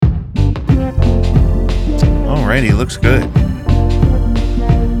right, he looks good.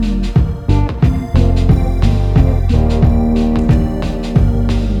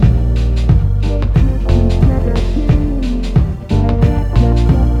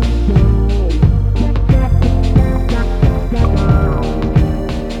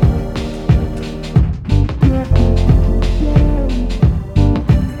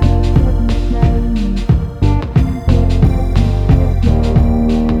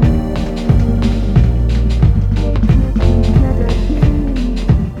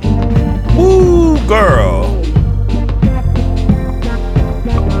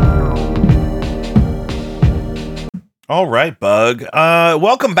 All right, Bug.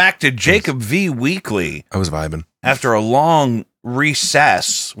 Welcome back to Jacob V Weekly. I was vibing. After a long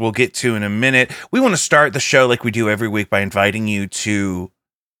recess, we'll get to in a minute. We want to start the show like we do every week by inviting you to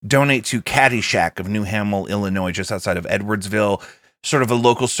donate to Caddyshack of New Hamel, Illinois, just outside of Edwardsville. Sort of a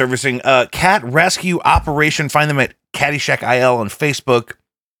local servicing cat rescue operation. Find them at Caddyshack IL on Facebook.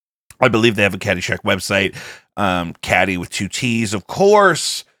 I believe they have a Caddyshack website. Caddy with 2 T's, of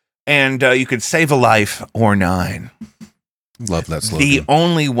course. And you could save a life or 9. Love that slogan. The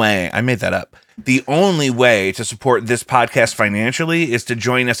only way, I made that up. The only way to support this podcast financially is to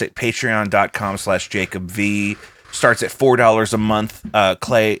join us at patreon.com/JacobV. Starts at $4 a month.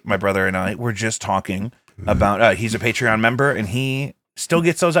 Clay, my brother, and I, we're just talking about, he's a Patreon member and he still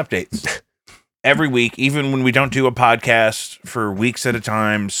gets those updates every week, even when we don't do a podcast for weeks at a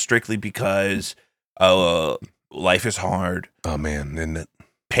time, strictly because life is hard. Oh man, isn't it?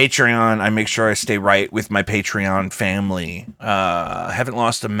 Patreon, I make sure I stay right with my Patreon family. I haven't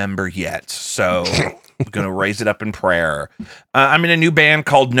lost a member yet, so I'm going to raise it up in prayer. I'm in a new band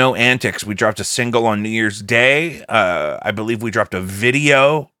called No Antics. We dropped a single on New Year's Day. I believe we dropped a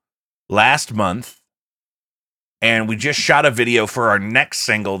video last month, and we just shot a video for our next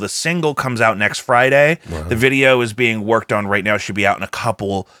single. The single comes out next Friday. Wow. The video is being worked on right now. It should be out in a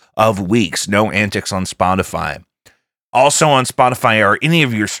couple of weeks. No Antics on Spotify. Also on Spotify are any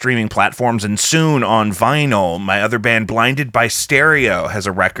of your streaming platforms, and soon on vinyl. My other band, Blinded by Stereo, has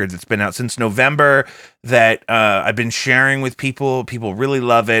a record that's been out since November that I've been sharing with people. People really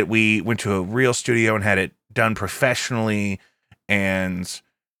love it. We went to a real studio and had it done professionally, and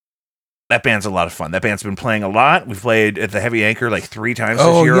that band's a lot of fun. That band's been playing a lot. We've played at the Heavy Anchor like 3 times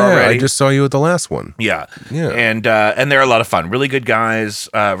this year already. I just saw you at the last one. Yeah. And they're a lot of fun. Really good guys.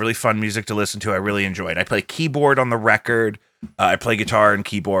 Really fun music to listen to. I really enjoy it. I play keyboard on the record. I play guitar and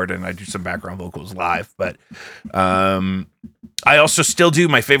keyboard, and I do some background vocals live. But I also still do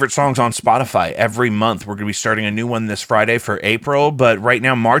my favorite songs on Spotify every month. We're going to be starting a new one this Friday for April. But right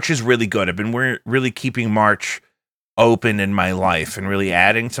now, March is really good. I've been really keeping March open in my life and really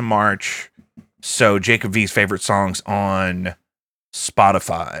adding to March. So Jacob V's favorite songs on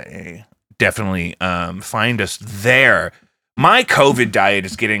Spotify. Definitely find us there. My COVID diet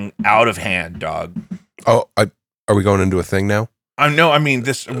is getting out of hand, dog. Oh, are we going into a thing now? No, I mean,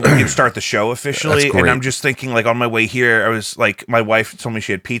 we can start the show officially. That's great. And I'm just thinking, like, on my way here, I was like, my wife told me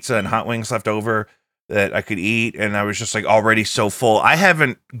she had pizza and hot wings left over that I could eat, and I was just like already so full. I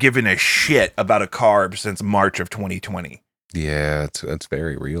haven't given a shit about a carb since March of 2020. Yeah, it's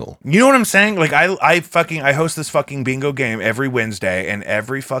very real. You know what I'm saying? Like I host this fucking bingo game every Wednesday, and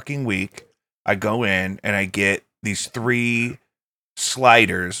every fucking week I go in and I get these 3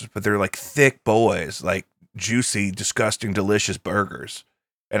 sliders, but they're like thick boys, like juicy, disgusting, delicious burgers.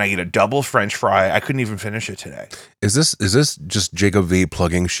 And I get a double French fry. I couldn't even finish it today. Is this just Jacob V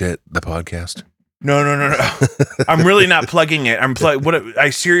plugging shit, the podcast? No. I'm really not plugging it. I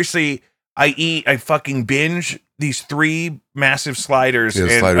fucking binge these 3 massive sliders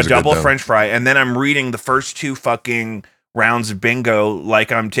and a double French fry, and then I'm reading the first 2 fucking rounds of bingo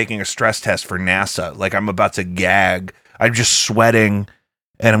like I'm taking a stress test for NASA. Like I'm about to gag. I'm just sweating,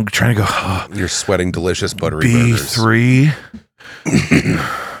 and I'm trying to go. Oh, you're sweating delicious buttery B3.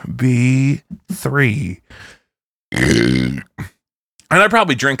 B3. And I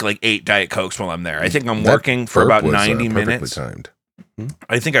probably drink like 8 Diet Cokes while I'm there. I think I'm working for about 90 minutes. Timed.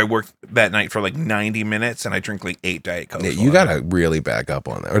 I think I worked that night for like 90 minutes, and I drink like 8 Diet Cokes. Yeah, you got to really back up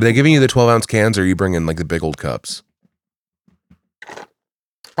on that. Are they giving you the 12-ounce cans, or are you bringing like the big old cups?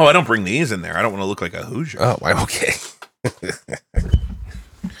 Oh, I don't bring these in there. I don't want to look like a Hoosier. Oh, okay.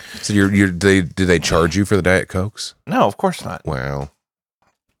 So do they charge you for the Diet Cokes? No, of course not. Wow.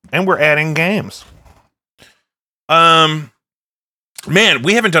 And we're adding games. Man,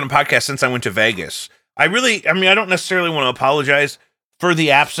 we haven't done a podcast since I went to Vegas. I don't necessarily want to apologize for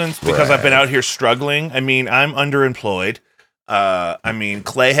the absence because I've been out here struggling. I mean, I'm underemployed.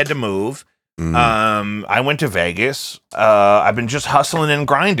 Clay had to move. I went to Vegas. I've been just hustling and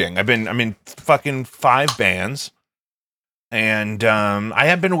grinding. I'm in fucking 5 bands, and I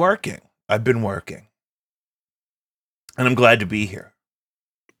have been working. I've been working, and I'm glad to be here.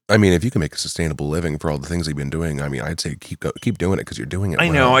 I mean, if you can make a sustainable living for all the things you've been doing, I mean, I'd say keep doing it because you're doing it. I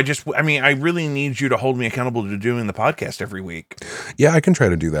well. know. I really need you to hold me accountable to doing the podcast every week. Yeah, I can try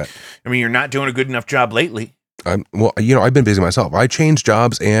to do that. I mean, you're not doing a good enough job lately. Well, I've been busy myself. I changed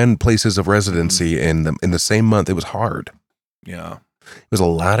jobs and places of residency in the same month. It was hard. Yeah, it was a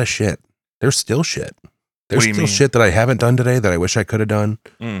lot of shit. There's still shit. There's What do you still mean? shit that I haven't done today that I wish I could have done.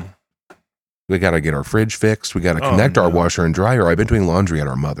 We got to get our fridge fixed. We got to connect our washer and dryer. I've been doing laundry at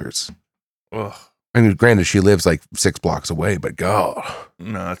our mother's. Ugh. I mean, granted, she lives like 6 blocks away, but God,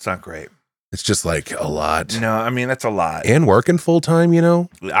 No, that's not great. it's just like a lot. No, I mean that's a lot. And working full time,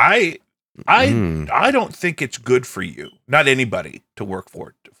 I don't think it's good for you, not anybody, to work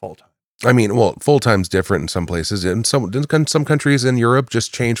for full time. I mean, well, full time's different in some places. In some countries in Europe,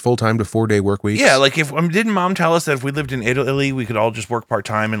 just change full time to 4-day work weeks. Yeah, like didn't Mom tell us that if we lived in Italy, we could all just work part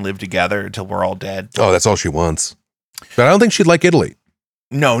time and live together until we're all dead? Oh, that's all she wants. But I don't think she'd like Italy.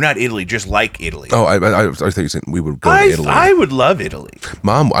 No, not Italy, just like Italy. Oh, I thought you said we would go to Italy. I would love Italy.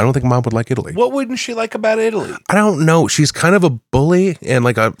 Mom, I don't think Mom would like Italy. What wouldn't she like about Italy? I don't know. She's kind of a bully in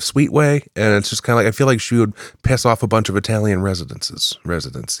like a sweet way, and it's just kind of like I feel like she would piss off a bunch of Italian residencies.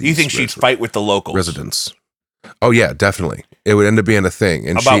 You think she'd fight with the locals? Residents. Oh yeah, definitely. It would end up being a thing.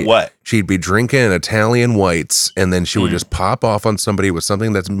 And About what? She'd be drinking Italian whites, and then she would just pop off on somebody with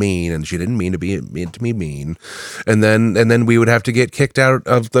something that's mean, and she didn't mean to be mean. And then we would have to get kicked out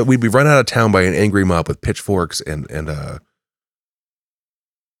of we'd be run out of town by an angry mob with pitchforks and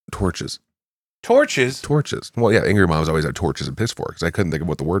torches. Torches? Well, yeah, angry mobs always had torches and pitchforks. I couldn't think of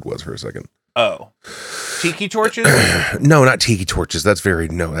what the word was for a second. Oh. Tiki torches? No, not tiki torches. That's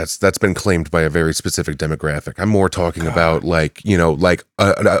been claimed by a very specific demographic. I'm more talking about like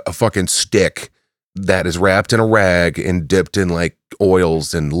a fucking stick that is wrapped in a rag and dipped in like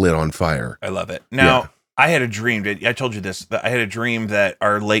oils and lit on fire. I love it. Now, I had a dream. I told you this. I had a dream that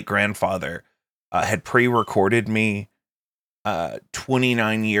our late grandfather had pre-recorded me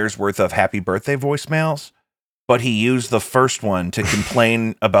 29 years worth of happy birthday voicemails, but he used the first one to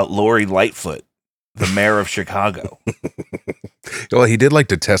complain about Lori Lightfoot, the mayor of Chicago. Well, he did like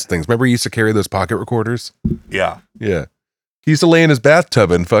to test things. Remember he used to carry those pocket recorders? Yeah. Yeah. He used to lay in his bathtub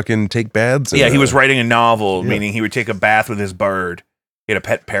and fucking take baths. Yeah, he was writing a novel, meaning he would take a bath with his bird. He had a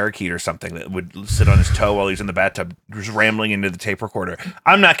pet parakeet or something that would sit on his toe while he was in the bathtub, just rambling into the tape recorder.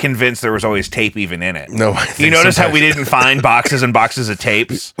 I'm not convinced there was always tape even in it. No, you notice how we didn't find boxes and boxes of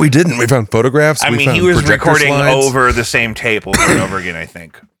tapes? We didn't. We found photographs. I mean, he was recording over the same tape over and over again, I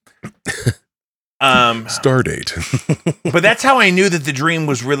think. Stardate. But that's how I knew that the dream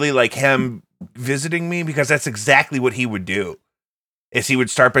was really like him visiting me, because that's exactly what he would do. Is he would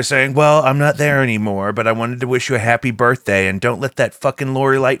start by saying, well, I'm not there anymore, but I wanted to wish you a happy birthday, and don't let that fucking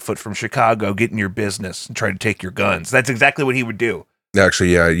Lori Lightfoot from Chicago get in your business and try to take your guns. That's exactly what he would do.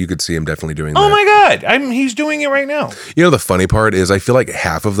 Actually, yeah, you could see him definitely doing that. Oh my God. He's doing it right now. You know, the funny part is I feel like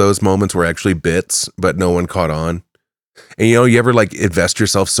half of those moments were actually bits, but no one caught on. And you ever like invest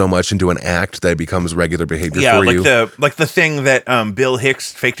yourself so much into an act that it becomes regular behavior for you? Yeah, like the thing that Bill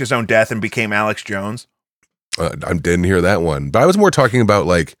Hicks faked his own death and became Alex Jones. I didn't hear that one, but I was more talking about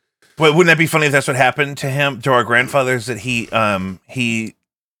like. But wouldn't that be funny if that's what happened to him, to our grandfathers, that he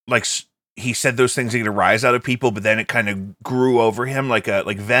said those things to get a rise out of people, but then it kind of grew over him like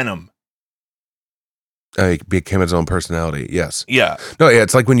venom. It became its own personality. Yes. Yeah. No, yeah.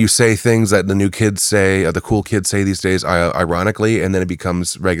 It's like when you say things that the new kids say, the cool kids say these days, ironically, and then it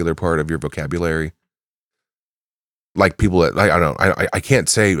becomes regular part of your vocabulary. Like people that I don't know. I can't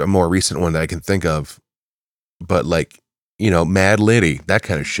say a more recent one that I can think of. But like, Mad Liddy, that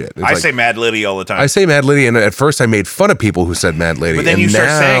kind of shit. I say Mad Liddy all the time. I say Mad Liddy, and at first I made fun of people who said Mad Liddy. But then and you start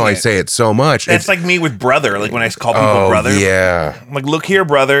saying I say it so much. That's like me with brother. Like when I call people brother. Yeah. I'm like, look here,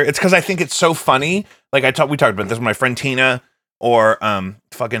 brother. It's because I think it's so funny. Like we talked about this with my friend Tina or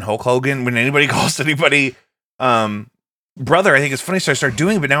fucking Hulk Hogan. When anybody calls anybody brother, I think it's funny, so I start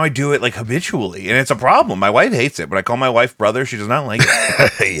doing it, but now I do it like habitually, and it's a problem. My wife hates it, but I call my wife brother. She does not like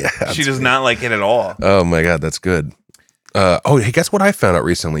it. Yeah, she does not like it at all. Oh my God, that's good. Hey, guess what I found out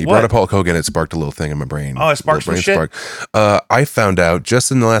recently? You brought up Hulk Hogan. It sparked a little thing in my brain. Oh, it sparked some shit? I found out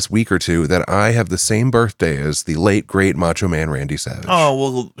just in the last week or two that I have the same birthday as the late, great Macho Man Randy Savage. Oh,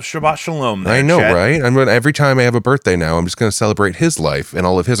 well, Shabbat Shalom there, I know, Chet. right? Every time I have a birthday now, I'm just going to celebrate his life and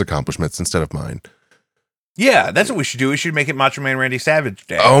all of his accomplishments instead of mine. Yeah, that's what we should do. We should make it Macho Man Randy Savage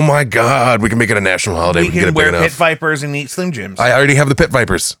Day. Oh my God, we can make it a national holiday. We We can get can it big wear pit enough. vipers and eat Slim Jims. I already have the Pit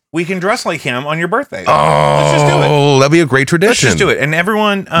Vipers. We can dress like him on your birthday. Oh, Let's just do it. that'd be a great tradition. Let's just do it. And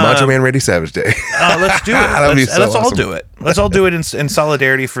everyone... Macho Man Randy Savage Day. let's do it. That'd be so let's all awesome. do it. Let's all do it in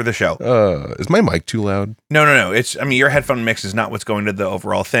solidarity for the show. Is my mic too loud? No. Your headphone mix is not what's going to the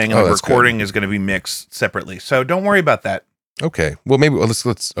overall thing. And Oh, the that's recording is going to be mixed separately. So don't worry about that. Okay. Well, maybe let's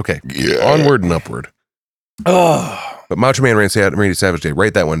okay. Onward and upward. Oh... But Macho Man Randy Savage Day,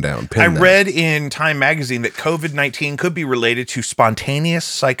 write that one down. Pin I that. read in Time magazine that COVID-19 could be related to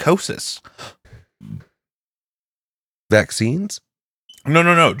spontaneous Vaccines?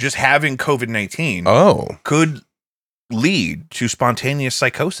 No. Just having COVID-19 Oh. could lead to spontaneous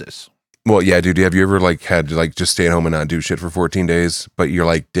psychosis. Well, yeah, dude. Have you ever had to just stay at home and not do shit for 14 days, but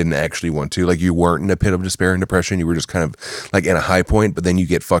you're didn't actually want to? You weren't in a pit of despair and depression. You were just kind of in a high point, but then you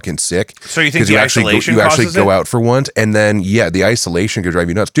get fucking sick. So you think the you isolation actually causes go it? out for once, and then the isolation could drive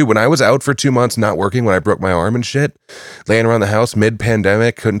you nuts, dude. When I was out for 2 months not working, when I broke my arm and shit, laying around the house mid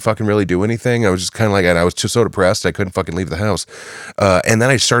pandemic, couldn't fucking really do anything. I was just kind of and I was just so depressed I couldn't fucking leave the house. And then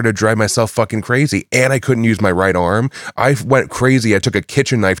I started to drive myself fucking crazy, and I couldn't use my right arm. I went crazy. I took a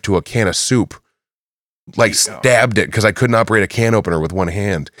kitchen knife to a can of soup. Stabbed it because I couldn't operate a can opener with one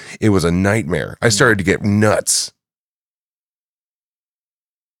hand. It was a nightmare. I started to get nuts.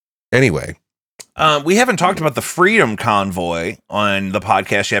 Anyway. We haven't talked about the Freedom Convoy on the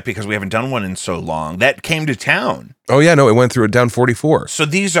podcast yet because we haven't done one in so long. That came to town. Oh, yeah, no, it went through down 44. So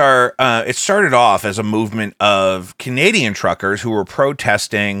these are, it started off as a movement of Canadian truckers who were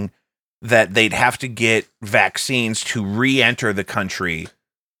protesting that they'd have to get vaccines to re-enter the country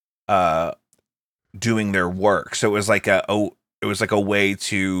doing their work. So it was like a way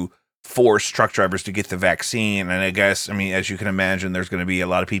to force truck drivers to get the vaccine. And I guess, as you can imagine, there's going to be a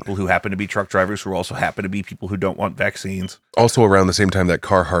lot of people who happen to be truck drivers who also happen to be people who don't want vaccines. Also around the same time that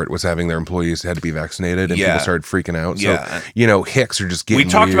Carhartt was having their employees had to be vaccinated and people started freaking out. Yeah. So, Hicks are just getting We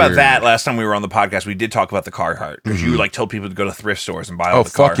talked about weird. that last time we were on the podcast. We did talk about the Carhartt because you told people to go to thrift stores and buy all Oh, the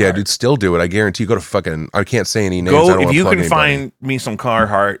fuck Carhartt. yeah, dude. Still do it. I guarantee you go to fucking, I can't say any names. I don't Go, if wanna you plug can anybody. find me some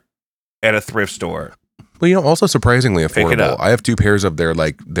Carhartt at a thrift store. Well, also surprisingly Pick it affordable. up. I have 2 pairs of their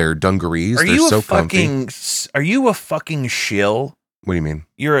dungarees. Are They're you so a comfy. are you a fucking shill? What do you mean?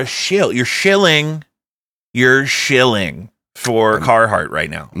 You're a shill. You're shilling for Carhartt right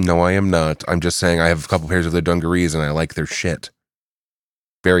now. No, I am not. I'm just saying I have a couple pairs of their dungarees and I like their shit.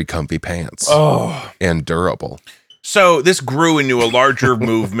 Very comfy pants. Oh. And durable. So this grew into a larger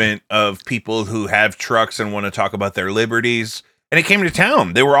movement of people who have trucks and want to talk about their liberties. And it came to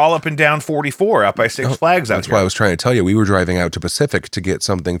town. They were all up and down 44 up by Six Flags out That's here. why I was trying to tell you. We were driving out to Pacific to get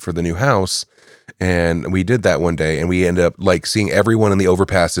something for the new house. And we did that one day. And we ended up seeing everyone in the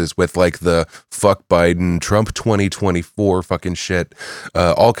overpasses with the fuck Biden, Trump 2024 fucking shit,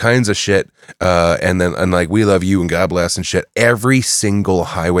 all kinds of shit. And we love you and God bless and shit. Every single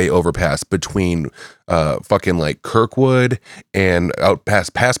highway overpass between fucking Kirkwood and out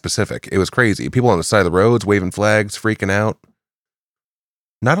past Pacific. It was crazy. People on the side of the roads waving flags, freaking out.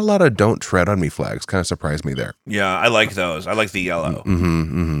 Not a lot of "Don't tread on me" flags. Kind of surprised me there. Yeah, I like those. I like the yellow.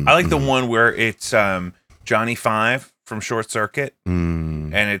 Mm-hmm, I like the one where it's Johnny Five from Short Circuit,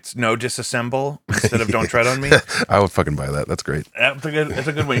 and it's no disassemble instead of "Don't tread on me." I would fucking buy that. That's great. That's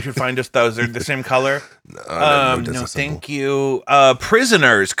a good one. You should find just those. They're the same color. No, No, thank you.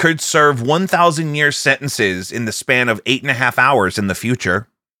 Prisoners could serve 1,000-year sentences in the span of 8.5 hours in the future.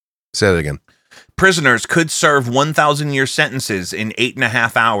 Say that again. Prisoners could serve 1,000-year sentences in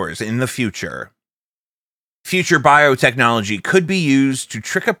 8.5 hours in the future. Future biotechnology could be used to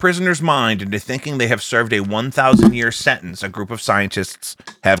trick a prisoner's mind into thinking they have served a 1,000-year sentence, a group of scientists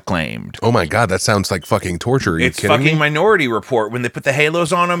have claimed. Oh my God, that sounds like fucking torture. Are you It's kidding fucking me? Minority Report when they put the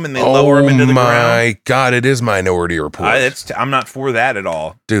halos on them and they lower them into the Oh ground. my God, it is Minority Report. I'm not for that at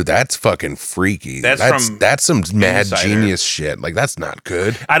all. Dude, that's fucking freaky. That's from that's some mad Insider. genius shit. That's not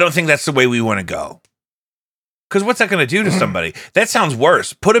good. I don't think that's the way we want to go. Because what's that going to do to somebody? That sounds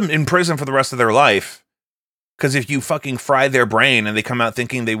worse. Put them in prison for the rest of their life. Because if you fucking fry their brain and they come out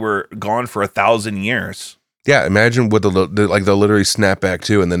thinking they were gone for 1,000 years. Yeah, imagine what they'll literally snap back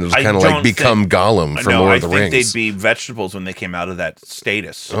to, and then just kind of become Gollum from Lord of the Rings. I think they'd be vegetables when they came out of that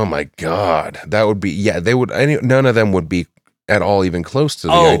status. Oh my God, that would be. Yeah, they would. None of them would be at all even close to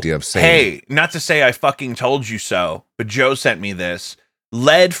the idea of saying. Hey, not to say I fucking told you so, but Joe sent me this.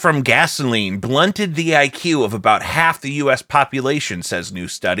 Lead from gasoline blunted the IQ of about half the U.S. population, says new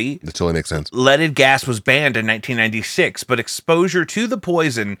study. That totally makes sense. Leaded gas was banned in 1996, but exposure to the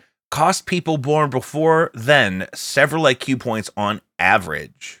poison cost people born before then several IQ points on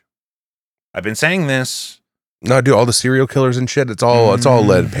average. I've been saying this. No, dude, all the serial killers and shit. It's all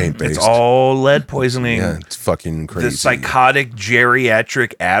lead paint based. It's all lead poisoning. Yeah, it's fucking crazy. The psychotic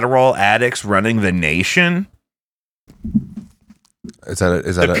geriatric Adderall addicts running the nation. Is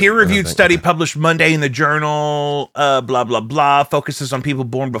that a peer-reviewed study published Monday in the journal blah blah blah focuses on people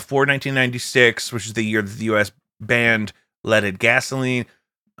born before 1996, which is the year that the U.S. banned leaded gasoline.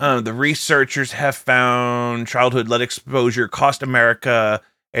 The researchers have found childhood lead exposure cost America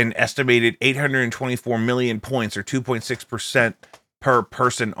an estimated 824 million points, or 2.6% per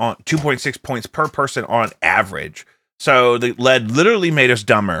person on 2.6 points per person on average. So the lead literally made us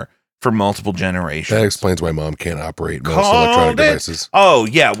dumber for multiple generations. That explains why mom can't operate most electronic devices. Oh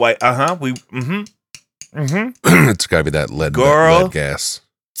yeah, why? It's got to be that lead gas.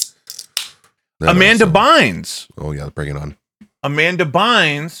 Amanda Bynes. Oh yeah, bring it on. Amanda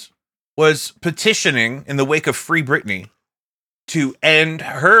Bynes was petitioning in the wake of Free Britney to end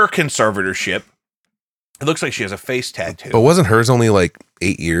her conservatorship. It looks like she has a face tattoo. But wasn't hers only like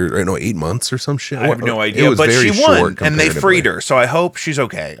 8 months or some shit? I have no idea. But she won, and they freed her. So I hope she's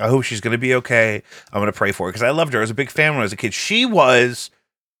okay. I hope she's going to be okay. I'm going to pray for her because I loved her. I was a big fan when I was a kid. She was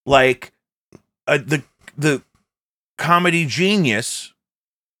like the comedy genius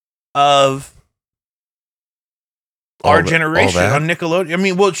of our generation on Nickelodeon. I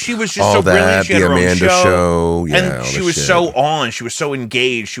mean, well, she was just so brilliant. She had her own show. And she was so on. She was so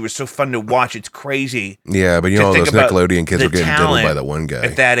engaged. She was so fun to watch. It's crazy. Yeah, but you know, all those Nickelodeon kids were getting diddled by that one guy.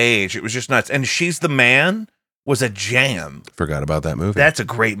 At that age, it was just nuts. And She's the Man was a jam. Forgot about that movie. That's a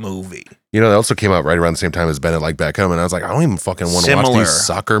great movie. You know, that also came out right around the same time as Bennett Like Beckham. And I was like, I don't even fucking want to watch these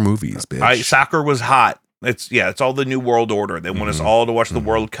soccer movies, bitch. Soccer was hot. It's all the New World Order. They want us all to watch the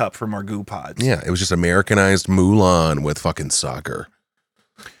World Cup from our goo pods. Yeah, it was just Americanized Mulan with fucking soccer.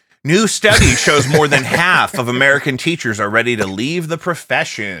 New study shows more than half of American teachers are ready to leave the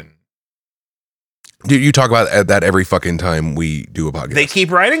profession. Dude, you talk about that every fucking time we do a podcast. They keep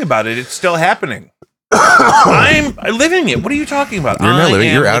writing about it. It's still happening. I'm living it. What are you talking about? You're not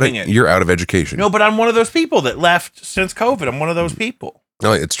living. You're out of education. No, but I'm one of those people that left since COVID. I'm one of those people.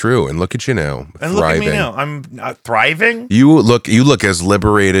 No, it's true. And look at you now. And look at me now. I'm thriving. You look as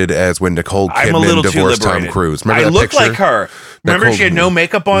liberated as when Nicole Kidman divorced Tom Cruise. Remember that look picture? Like her. Remember she had no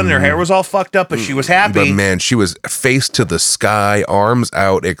makeup on and her hair was all fucked up, but she was happy. But man, she was face to the sky, arms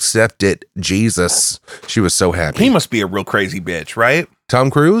out, accept it, Jesus. She was so happy. He must be a real crazy bitch, right? Tom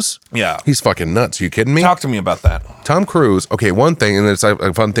Cruise? Yeah. He's fucking nuts. Are you kidding me? Talk to me about that. Tom Cruise. Okay, one thing, and it's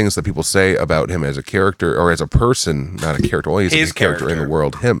fun things that people say about him as a character or as a person, not a character. Well, he's his character in the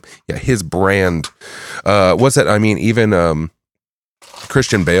world. His brand. What's that? I mean, even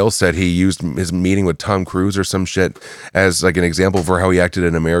Christian Bale said he used his meeting with Tom Cruise or some shit as like an example for how he acted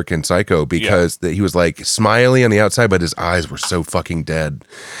in American Psycho, because he was like smiley on the outside, but his eyes were so fucking dead.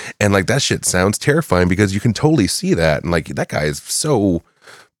 And like that shit sounds terrifying because you can totally see that. And like that guy is so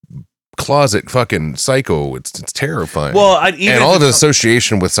closet fucking psycho. It's terrifying. Well, and all of his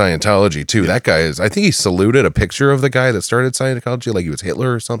association with Scientology too. That guy is, I think he saluted a picture of the guy that started Scientology, like he was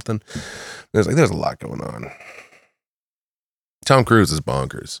Hitler or something. There's a lot going on. Tom Cruise is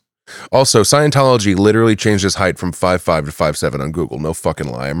bonkers. Also, Scientology literally changed his height from 5'5" to 5'7" on Google. No fucking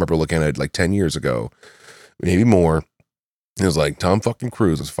lie. I remember looking at it like 10 years ago, maybe more. It was like Tom fucking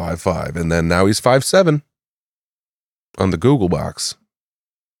Cruise is 5'5", and then now he's 5'7" on the Google box.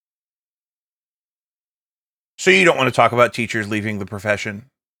 So you don't want to talk about teachers leaving the profession?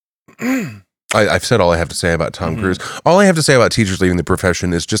 I've said all I have to say about Tom Cruise. All I have to say about teachers leaving the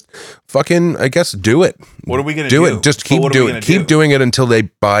profession is just fucking, I guess, do it. What are we going to do? Do it. Just keep doing it. Keep doing it until they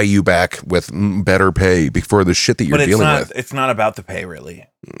buy you back with better pay before the shit that you're dealing with. It's not about the pay, really.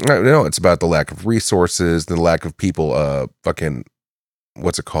 No, it's about the lack of resources, the lack of people, fucking,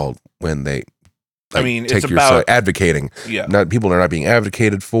 what's it called when they... Like, it's about advocating. Yeah. People are not being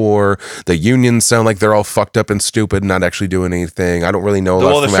advocated for. The unions sound like they're all fucked up and stupid, not actually doing anything. I don't really know.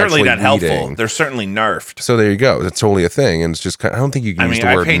 Well, they're certainly not helpful. They're certainly nerfed. So there you go. That's totally a thing. And it's just, I don't think you can use the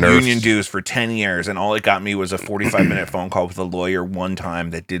word nerfed. I paid union dues for 10 years, and all it got me was a 45-minute phone call with a lawyer one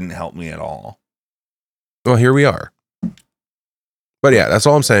time that didn't help me at all. Well, here we are. But yeah, that's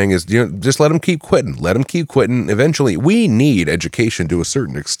all I'm saying is, just let them keep quitting. Let them keep quitting. Eventually, we need education to a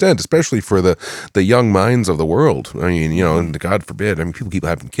certain extent, especially for the young minds of the world. I mean, God forbid. I mean, people keep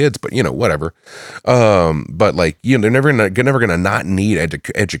having kids, but whatever. But like, they're never gonna not need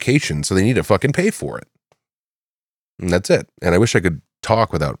education, so they need to fucking pay for it. And that's it. And I wish I could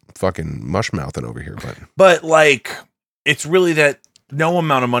talk without fucking mush mouthing over here, but like, it's really that no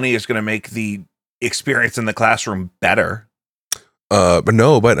amount of money is gonna make the experience in the classroom better.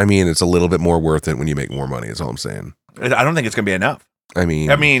 But I mean, it's a little bit more worth it when you make more money, is all I'm saying. I don't think it's going to be enough. I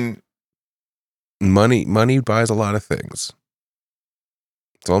mean, Money buys a lot of things.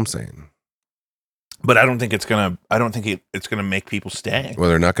 That's all I'm saying. But I don't think it's gonna. I don't think it's gonna make people stay. Well,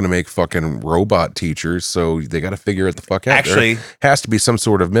 they're not going to make fucking robot teachers, so they got to figure it the fuck out. Actually, there has to be some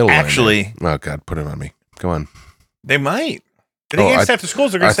sort of middle line. Actually, oh god, put it on me. Come on. They might. They can't stay after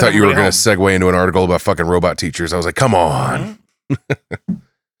schools. I thought you were going to segue into an article about fucking robot teachers. I was like, come on.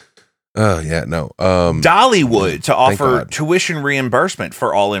 Oh yeah, no. Dollywood to offer tuition reimbursement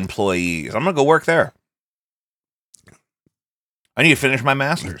for all employees. I'm gonna go work there. I need to finish my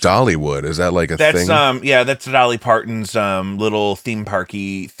master's. Dollywood, is that like a thing? That's Dolly Parton's little theme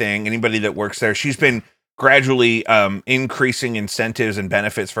parky thing. Anybody that works there, she's been gradually increasing incentives and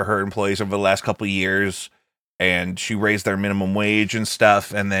benefits for her employees over the last couple of years, and she raised their minimum wage and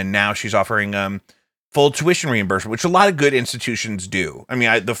stuff, and then now she's offering full tuition reimbursement, which a lot of good institutions do. I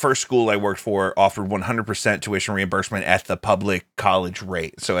mean, the first school I worked for offered 100% tuition reimbursement at the public college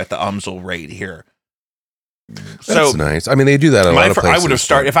rate, so at the UMSL rate here. That's nice. I mean, they do that a lot of places. I would have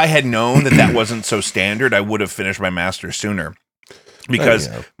started, if I had known that wasn't so standard, I would have finished my master's sooner, because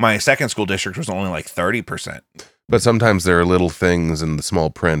my second school district was only like 30%. But sometimes there are little things in the small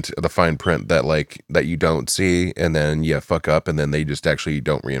print, the fine print that you don't see, and then you fuck up, and then they just actually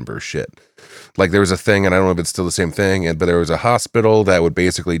don't reimburse shit. Like there was a thing, and I don't know if it's still the same thing, but there was a hospital that would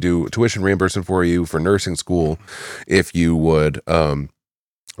basically do tuition reimbursement for you for nursing school if you would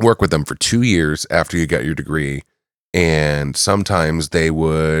work with them for 2 years after you got your degree. And sometimes they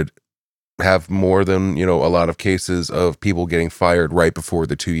would have more than, a lot of cases of people getting fired right before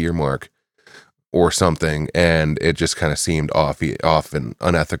the 2-year mark or something. And it just kind of seemed off and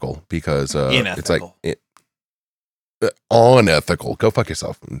unethical because it's like unethical. Go fuck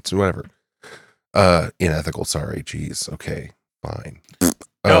yourself. It's whatever. Unethical. Sorry. Jeez. Okay. Fine.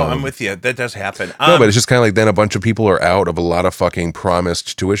 No, I'm with you. That does happen. No, but it's just kind of like then a bunch of people are out of a lot of fucking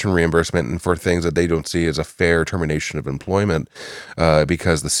promised tuition reimbursement and for things that they don't see as a fair termination of employment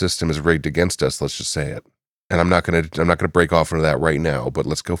because the system is rigged against us. Let's just say it. And I'm not gonna break off into that right now, but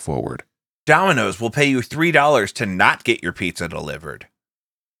let's go forward. Domino's will pay you $3 to not get your pizza delivered.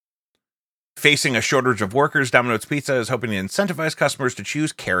 Facing a shortage of workers, Domino's Pizza is hoping to incentivize customers to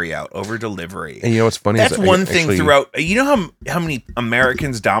choose carryout over delivery. And you know what's funny? That's one thing throughout. You know how many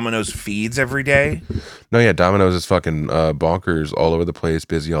Americans Domino's feeds every day? No, yeah, Domino's is fucking bonkers all over the place,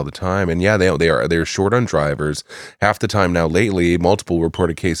 busy all the time, and yeah, they're short on drivers half the time now. Lately, multiple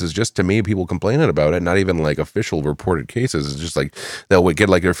reported cases. Just to me, people complaining about it. Not even like official reported cases. It's just like they'll get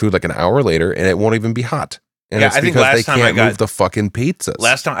like their food like an hour later, and it won't even be hot. And it's because they can't move the fucking pizzas.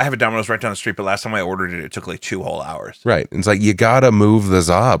 Last time I have a Domino's right down the street, but last time I ordered it, it took like 2 whole hours. Right. It's like, you gotta move the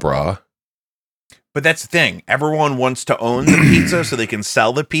za, brah. But that's the thing. Everyone wants to own the pizza so they can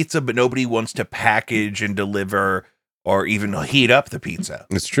sell the pizza, but nobody wants to package and deliver or even heat up the pizza.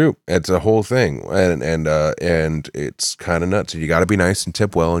 It's true. It's a whole thing. And it's kind of nuts. You gotta be nice and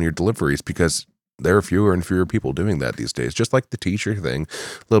tip well in your deliveries because there are fewer and fewer people doing that these days. Just like the teacher thing.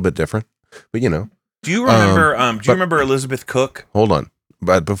 A little bit different. But Do you remember? Remember Elizabeth Cook? Hold on,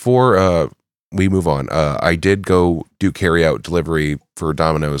 but before we move on, I did go do carry out delivery for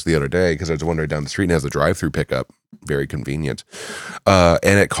Domino's the other day because I was wandering down the street and it has a drive-through pickup, very convenient,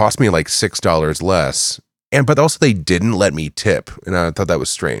 and it cost me like $6 less, but also they didn't let me tip, and I thought that was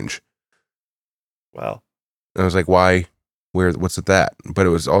strange. Well, and I was like, why? What's it that? But it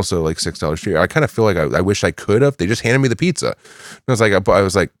was also like $6 cheaper. I kind of feel like I wish I could have. They just handed me the pizza. And I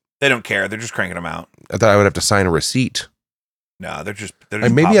was like. They don't care. They're just cranking them out. I thought I would have to sign a receipt. No, they're just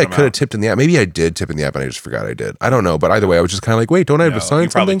maybe I could have tipped in the app. Maybe I did tip in the app and I just forgot I did. I don't know. But either way, I was just kind of like, wait, don't I have to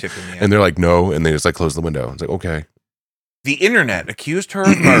sign something? And they're like, no. And they just like close the window. It's like, okay. The internet accused her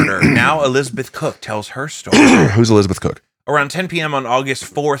of murder. Now Elizabeth Cook tells her story. Who's Elizabeth Cook? Around 10 p.m. on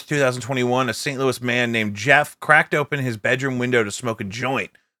August 4th, 2021, a St. Louis man named Jeff cracked open his bedroom window to smoke a joint.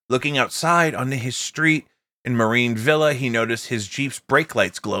 Looking outside onto his street in Marine Villa, he noticed his Jeep's brake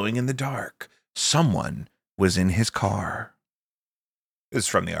lights glowing in the dark. Someone was in his car. This is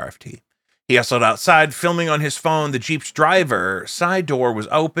from the RFT. He hustled outside, filming on his phone. The Jeep's driver side door was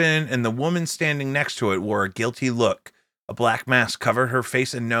open, and the woman standing next to it wore a guilty look. A black mask covered her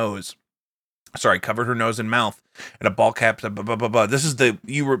face and nose. Covered her nose and mouth, and a ball cap. This is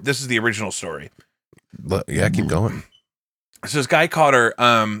the original story. Yeah, keep going. So this guy caught her,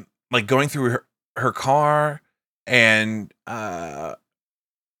 like going through her car, and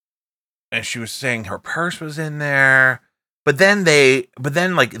she was saying her purse was in there, but then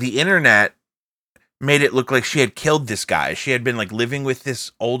like the internet made it look like she had killed this guy. She had been like living with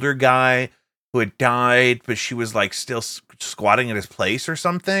this older guy who had died, but she was like still squatting at his place or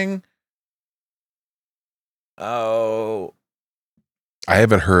something. Oh, I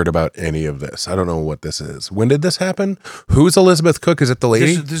haven't heard about any of this. I don't know what this is. When did this happen? Who's Elizabeth Cook? Is it the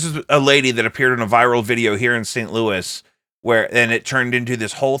lady? This is a lady that appeared in a viral video here in St. Louis, and it turned into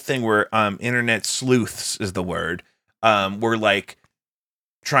this whole thing where internet sleuths is the word. Were like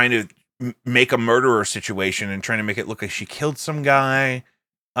trying to make a murderer situation and trying to make it look like she killed some guy.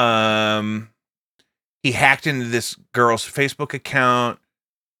 He hacked into this girl's Facebook account.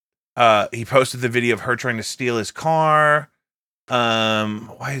 He posted the video of her trying to steal his car.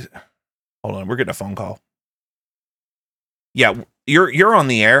 Why is it? Hold on, we're getting a phone call. Yeah, you're on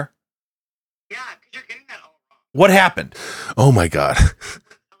the air. Yeah, because you're getting that all wrong. What happened? Oh my God.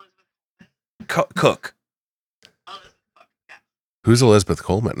 Cook. Who's Elizabeth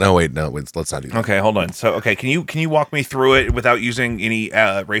Coleman? No, wait, let's not do that. Okay, hold on. So, okay, can you walk me through it without using any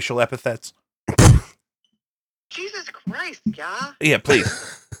racial epithets? Jesus Christ, yeah. Yeah,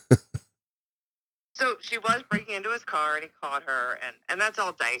 please. So she was breaking into his car and he caught her, and that's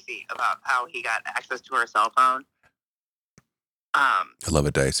all dicey about how he got access to her cell phone. I love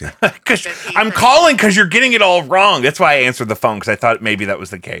it, Dicey. Because I'm calling because you're getting it all wrong. That's why I answered the phone, because I thought maybe that was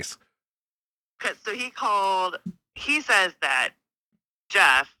the case. So he says that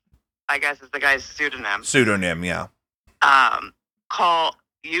Jeff, I guess is the guy's pseudonym. Pseudonym, yeah. Call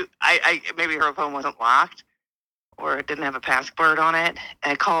you. I maybe her phone wasn't locked or it didn't have a password on it.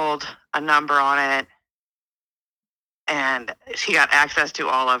 And called a number on it, and she got access to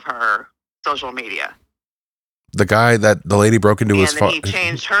all of her social media. The guy that the lady broke into his phone. phone. And he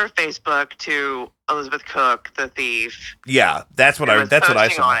changed her Facebook to Elizabeth Cook, the thief. Yeah, that's what I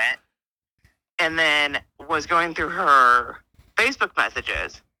saw. On it, and then was going through her Facebook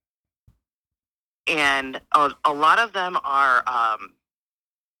messages, and a lot of them are,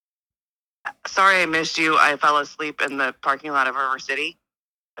 sorry I missed you. I fell asleep in the parking lot of River City.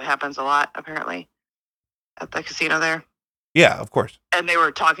 It happens a lot, apparently, at the casino there. Yeah, of course. And they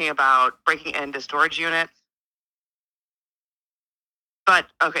were talking about breaking into storage units. But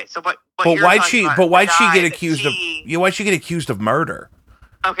okay, so what? But why'd she get accused of? Yeah, why'd she get accused of murder?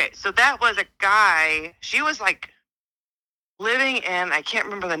 Okay, so that was a guy. She was like living in, I can't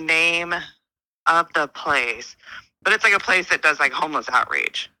remember the name of the place, but it's like a place that does like homeless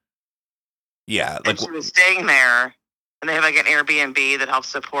outreach. Yeah, and she was staying there, and they have like an Airbnb that helps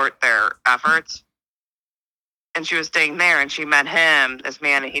support their efforts. And she was staying there, and she met him, this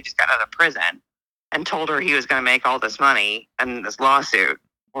man, and he just got out of prison, and told her he was going to make all this money in this lawsuit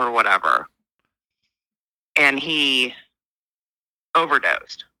or whatever. And he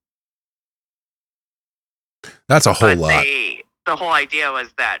overdosed. That's a whole lot. The whole idea was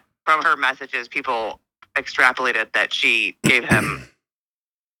that from her messages, people extrapolated that she gave him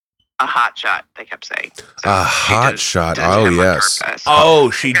a hot shot, they kept saying. So a hot shot? Oh, yes.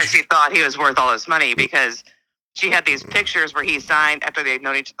 Oh, because she thought he was worth all this money, because she had these pictures where he signed after they'd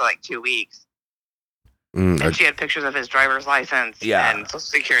known each other like 2 weeks. And she had pictures of his driver's license and social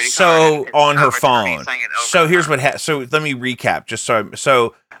security card. So on her phone. So here's what so let me recap. Just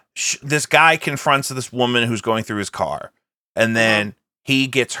this guy confronts this woman who's going through his car, and then he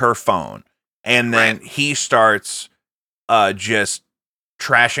gets her phone, and then he starts just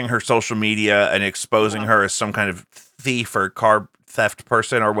trashing her social media and exposing her as some kind of thief or car theft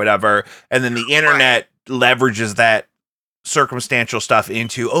person or whatever, and then the internet leverages that circumstantial stuff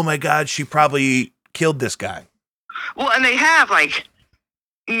into, oh my God, she probably killed this guy. Well, and they have like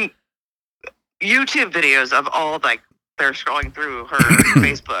YouTube videos of all like they're scrolling through her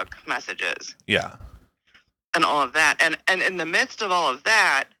Facebook messages. Yeah. And all of that. And in the midst of all of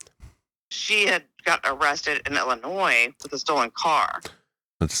that, she had got arrested in Illinois with a stolen car.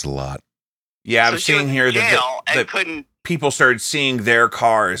 That's a lot. Yeah, I'm seeing here that couldn't. People started seeing their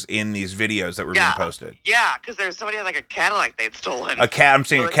cars in these videos that were being posted. Yeah, because there's somebody had like a Cadillac they'd stolen. I'm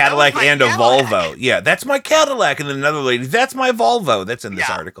seeing a Cadillac and a Volvo. Yeah, that's my Cadillac. And then another lady, that's my Volvo. That's in this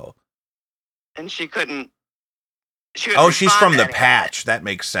article. And she couldn't. She's from the Patch. That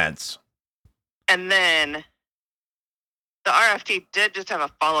makes sense. And then the RFT did just have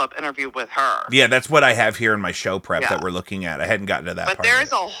a follow-up interview with her. Yeah, that's what I have here in my show prep that we're looking at. I hadn't gotten to that part. But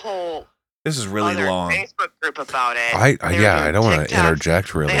there's a whole... This is really long. Facebook group about it. I don't want to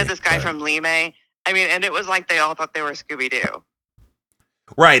interject really. They had this guy from Lime. I mean, and it was like they all thought they were Scooby-Doo.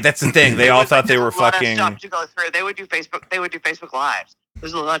 Right, that's the thing. They all thought they were fucking. Stuff to go through. They would do Facebook Lives.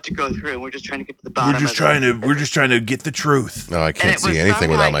 There's a lot to go through. We're just trying to get to the bottom. We're just trying to get the truth. No, I can't see anything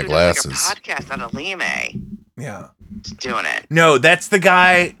without my glasses. Like a podcast out of Lime. Yeah, just doing it. No, that's the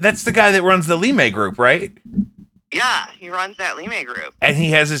guy. That's the guy that runs the Lime group, right? Yeah, he runs that Lime group. And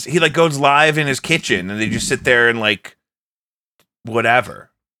he has he like goes live in his kitchen, and they just sit there and like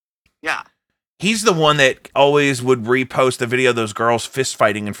whatever. Yeah. He's the one that always would repost the video of those girls fist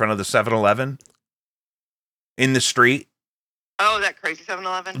fighting in front of the 7-Eleven in the street. Oh, that crazy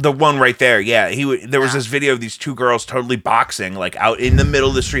 7-Eleven? The one right there. Yeah. There was this video of these two girls totally boxing, like out in the middle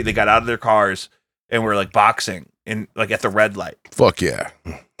of the street. They got out of their cars and were like boxing in like at the red light. Fuck yeah.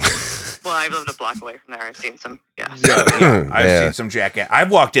 Well, I lived a block away from there. I've seen some. Yeah. I've seen some jackass. I've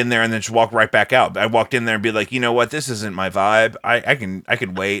walked in there and then just walked right back out. I walked in there and be like, you know what? This isn't my vibe. I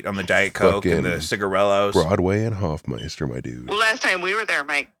can wait on the Diet Coke and the cigarillos. Broadway and Hofmeister, my dude. Well, last time we were there,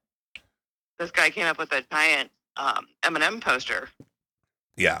 Mike, this guy came up with a giant Eminem poster.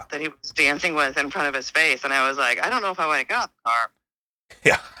 Yeah. That he was dancing with in front of his face, and I was like, I don't know if I want to get out the car.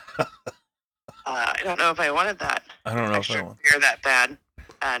 Yeah. I don't know if I wanted that. I don't know if I want beer that bad.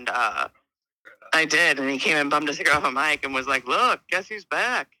 And I did, and he came and bummed a cigarette off a mic and was like, "Look, guess who's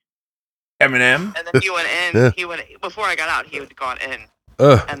back?" Eminem. And then he went in. He went before I got out. He had gone in,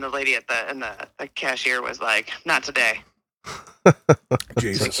 and the lady at the cashier was like, "Not today."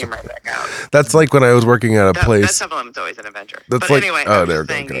 Jesus. So he came right back out. That's like when I was working at a place. That Supplement's always an adventure. That's but like, anyway, oh, I was there just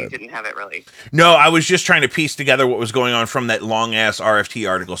saying we go. you didn't have it really. No, I was just trying to piece together what was going on from that long ass RFT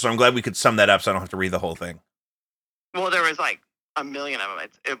article. So I'm glad we could sum that up, so I don't have to read the whole thing. Well, there was like a million of them.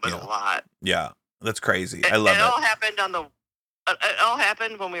 It was a lot. Yeah, that's crazy. I love it. It all happened it all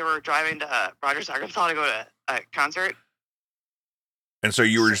happened when we were driving to Rogers, Arkansas to go to a concert. And so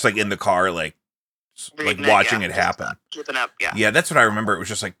you were just like in the car, like watching it happen. Keeping up, yeah. Yeah, that's what I remember. It was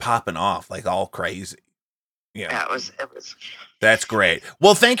just like popping off, like all crazy. Yeah, it was. That's great.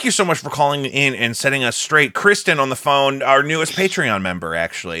 Well, thank you so much for calling in and setting us straight. Kristen on the phone, our newest Patreon member,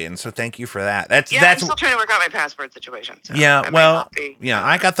 actually, and so thank you for that. I'm still trying to work out my password situation. So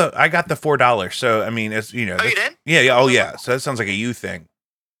I got the $4. So I mean, it's Oh, you did? Yeah. Oh, yeah. So that sounds like a you thing.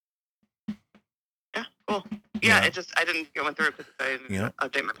 Yeah. Cool. Yeah. It just I didn't go through because I didn't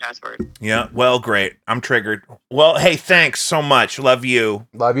update my password. Yeah. Well, great. I'm triggered. Well, hey, thanks so much. Love you.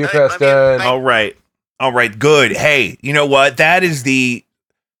 Love you, Kristen. All right. All right, good. Hey, you know what? That is the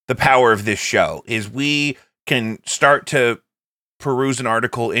power of this show, is we can start to peruse an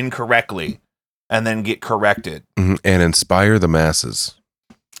article incorrectly and then get corrected. And inspire the masses.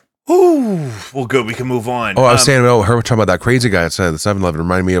 Ooh, well, good. We can move on. Oh, I was saying, her talking about that crazy guy outside the 7-Eleven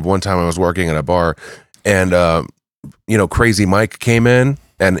reminded me of one time I was working at a bar, and Crazy Mike came in,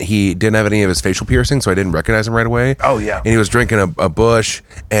 and he didn't have any of his facial piercings, so I didn't recognize him right away. Oh, yeah. And he was drinking a bush,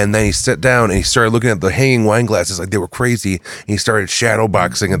 and then he sat down, and he started looking at the hanging wine glasses like they were crazy, and he started shadow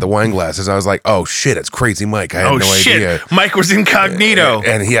boxing at the wine glasses. I was like, oh, shit, it's Crazy Mike. I had no idea. Mike was incognito.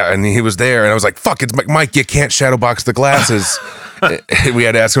 And he was there, and I was like, fuck, it's Mike, you can't shadow box the glasses. And we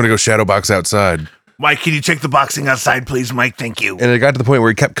had to ask him to go shadow box outside. Mike, can you check the boxing outside, please, Mike? Thank you. And it got to the point where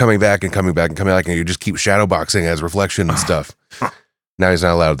he kept coming back, and you just keep shadow boxing as reflection and stuff. Now he's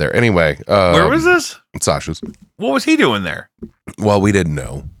not allowed there. Anyway. Where was this? Sasha's. What was he doing there? Well, we didn't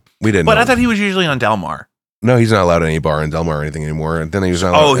know. But I thought he was usually on Del Mar. No, he's not allowed any bar in Del Mar or anything anymore. And then he was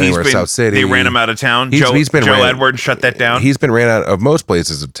not allowed anywhere in South City. They ran him out of town? Joe Edwards shut that down? He's been ran out of most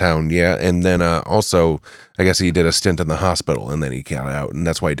places of town, yeah. And then also, I guess he did a stint in the hospital, and then he got out, and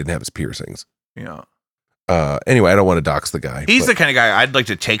that's why he didn't have his piercings. Yeah. Anyway, I don't want to dox the guy. He's the kind of guy I'd like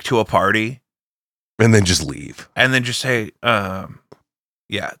to take to a party. And then just leave. And then just say,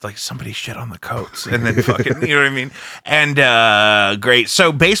 yeah, like somebody shit on the coats, and then fucking, you know what I mean? And great.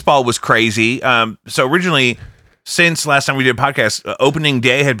 So baseball was crazy. So originally, since last time we did a podcast, opening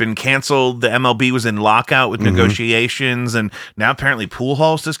day had been canceled. The MLB was in lockout with negotiations, and now apparently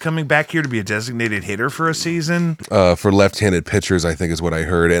Pujols is coming back here to be a designated hitter for a season. For left-handed pitchers, I think is what I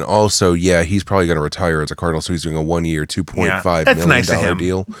heard. And also, yeah, he's probably going to retire as a Cardinal, so he's doing a 1-year, $2.5 million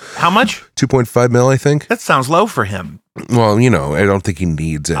deal. How much? $2.5 million, I think. That sounds low for him. Well, I don't think he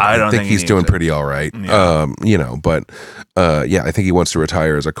needs it. I think he's doing pretty all right. Yeah. I think he wants to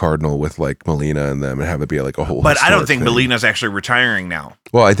retire as a Cardinal with like Molina and them and have it be like a whole. But I don't think Molina's actually retiring now.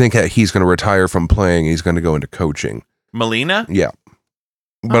 Well, I think he's going to retire from playing. He's going to go into coaching. Molina? Yeah.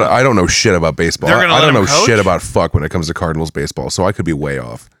 But I don't know shit about baseball. I don't know shit about fuck when it comes to Cardinals baseball, so I could be way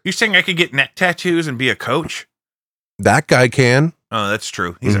off. You're saying I could get neck tattoos and be a coach? That guy can. Oh, that's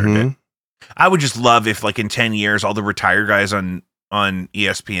true. He's earned it. I would just love if, like, in 10 years, all the retired guys on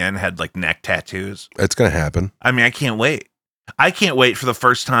ESPN had, like, neck tattoos. It's going to happen. I mean, I can't wait. I can't wait for the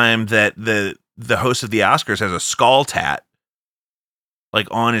first time that the host of the Oscars has a skull tat, like,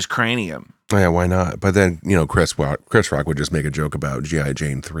 on his cranium. Oh, yeah, why not? But then, Chris Rock would just make a joke about G.I.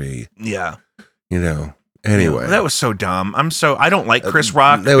 Jane 3. Yeah. Anyway, that was so dumb. I don't like Chris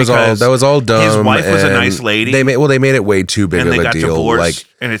Rock. That was all dumb. His wife was a and nice lady. They made it way too big and of they a got deal. divorced, Like,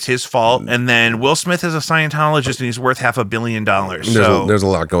 and it's his fault. And then Will Smith is a Scientologist, and he's worth $500 million. there's a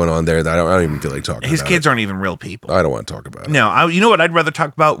lot going on there that I don't even feel like talking about. His kids aren't even real people. I don't want to talk about it. No, you know what? I'd rather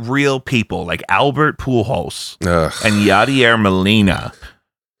talk about real people like Albert Pujols and Yadier Molina.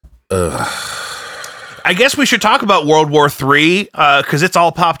 I guess we should talk about World War III because it's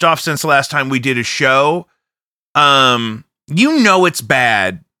all popped off since the last time we did a show. It's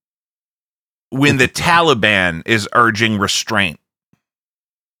bad when the Taliban is urging restraint.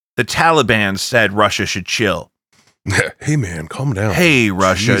 The Taliban said Russia should chill. Hey, man, calm down. Hey,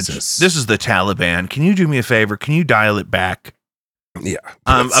 Russia, Jesus. this is the Taliban. Can you do me a favor? Can you dial it back? Yeah.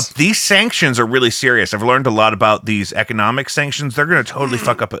 These sanctions are really serious. I've learned a lot about these economic sanctions. They're going to totally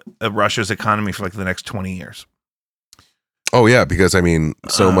fuck up Russia's economy for like the next 20 years. Oh, yeah, because, I mean,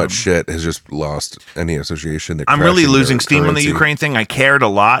 so much shit has just lost any association. They're I'm really crashing losing their steam on the currency. Ukraine thing. I cared a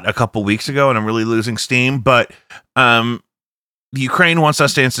lot a couple weeks ago, and I'm really losing steam. But Ukraine wants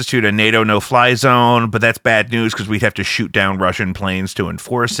us to institute a NATO no-fly zone, but that's bad news because we'd have to shoot down Russian planes to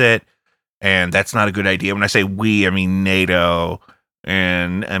enforce it, and that's not a good idea. When I say we, I mean NATO,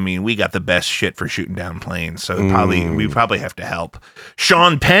 and I mean we got the best shit for shooting down planes, so we probably have to help.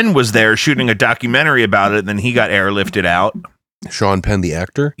 Sean Penn was there shooting a documentary about it, and then he got airlifted out. Sean Penn, the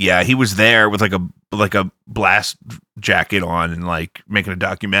actor? Yeah, he was there with like a blast jacket on and like making a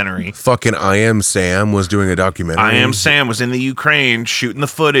documentary. Fucking I Am Sam was doing a documentary. I Am Sam was in the Ukraine shooting the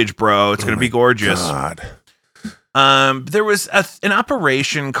footage, bro. It's going to be gorgeous. God. There was an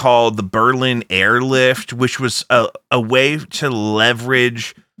operation called the Berlin Airlift, which was a way to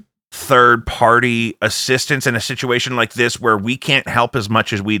leverage third-party assistance in a situation like this where we can't help as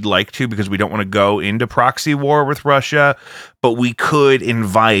much as we'd like to because we don't want to go into proxy war with Russia, but we could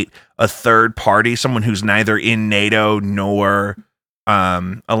invite a third party, someone who's neither in NATO nor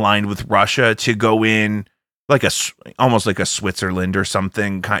aligned with Russia, to go in like almost like a Switzerland or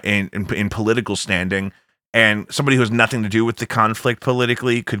something in political standing. And somebody who has nothing to do with the conflict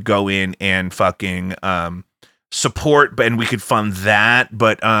politically could go in and fucking support, and we could fund that.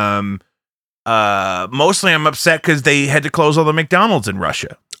 But mostly I'm upset because they had to close all the McDonald's in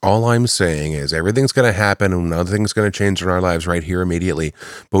Russia. All I'm saying is everything's going to happen and nothing's going to change in our lives right here immediately.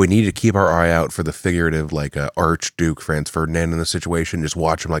 But we need to keep our eye out for the figurative, like Archduke Franz Ferdinand in the situation. Just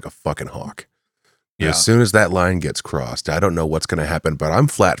watch him like a fucking hawk. Yeah. As soon as that line gets crossed, I don't know what's going to happen, but I'm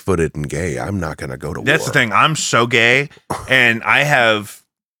flat-footed and gay. I'm not going to go to war. That's the thing. I'm so gay, and I have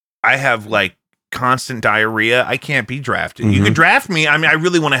like constant diarrhea. I can't be drafted. You can draft me. I mean, I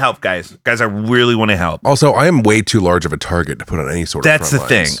really want to help, guys. I really want to help. Also, I am way too large of a target to put on any sort of That's the front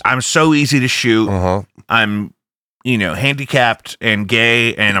thing. lines. I'm so easy to shoot. Uh-huh. I'm, handicapped and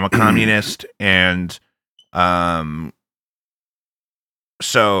gay, and I'm a communist, and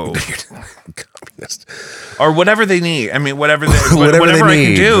so Communist. or whatever they need. I mean, whatever they I need.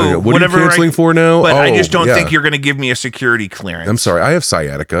 can do. What whatever are you canceling for now? But I just don't think you're going to give me a security clearance. I'm sorry. I have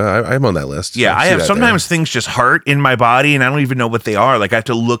sciatica. I'm on that list. Yeah, I see have. that Sometimes things just hurt in my body, and I don't even know what they are. Like I have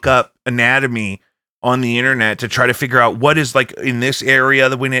to look up anatomy on the internet to try to figure out what is like in this area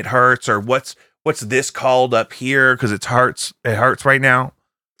when it hurts, or what's this called up here because it hurts. It hurts right now.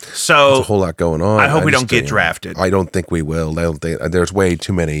 So there's a whole lot going on. I hope we don't get drafted. I don't think we will. I don't think there's way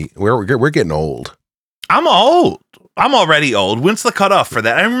too many. We're getting old. I'm old. I'm already old. When's the cutoff for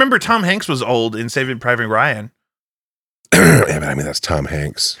that? I remember Tom Hanks was old in Saving Private Ryan. Yeah, but I mean that's Tom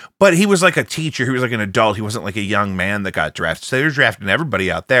Hanks. But he was like a teacher. He was like an adult. He wasn't like a young man that got drafted. So they're drafting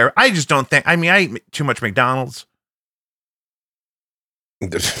everybody out there. I just don't think. I mean, I eat too much McDonald's.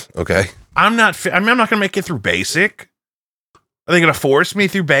 Okay. I'm not going to make it through basic. Are they going to force me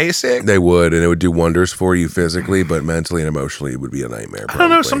through basic? They would, and it would do wonders for you physically, but mentally and emotionally, it would be a nightmare. I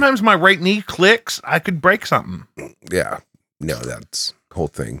don't know. Sometimes my right knee clicks. I could break something. Yeah. No, that's the whole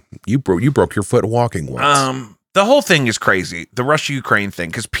thing. You broke your foot walking once. The whole thing is crazy. The Russia-Ukraine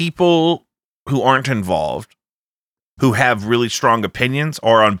thing, because people who aren't involved, who have really strong opinions,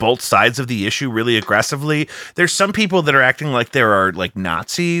 are on both sides of the issue really aggressively. There's some people that are acting like there are like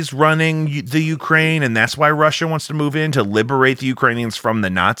Nazis running the Ukraine, and that's why Russia wants to move in to liberate the Ukrainians from the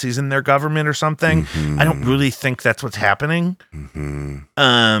Nazis in their government or something. I don't really think that's what's happening. And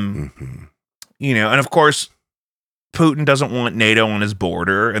of course, Putin doesn't want NATO on his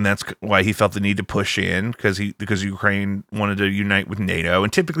border, and that's why he felt the need to push in because Ukraine wanted to unite with NATO.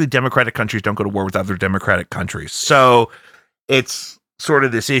 And typically, democratic countries don't go to war with other democratic countries. So it's sort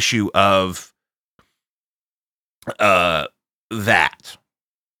of this issue of that.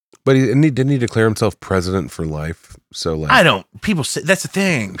 But didn't he declare himself president for life? So like, I don't. People say that's the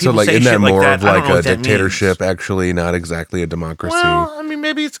thing. People so like, say isn't that shit more like of that. I don't like know a what that means. dictatorship? Actually, not exactly a democracy. Well, I mean,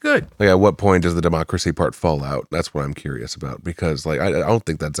 maybe it's good. Like, at what point does the democracy part fall out? That's what I'm curious about, because like I don't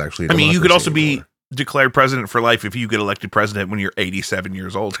think that's actually. I mean, you could also be anymore. declared president for life if you get elected president when you're 87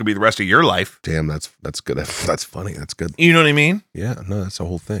 years old. It's gonna be the rest of your life. Damn, that's good. That's funny. That's good. You know what I mean? Yeah, no, that's the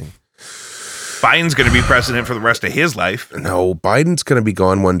whole thing. Biden's gonna be president for the rest of his life. No, Biden's going to be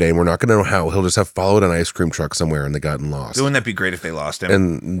gone one day, and we're not going to know how. He'll just have followed an ice cream truck somewhere and they gotten lost. Wouldn't that be great if they lost him?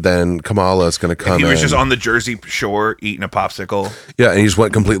 And then Kamala is going to come If he was in. just on the Jersey Shore eating a popsicle. Yeah, and he just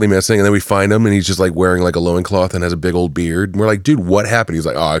went completely missing. And then we find him, and he's just like wearing like a loincloth and has a big old beard. And we're like, dude, what happened? He's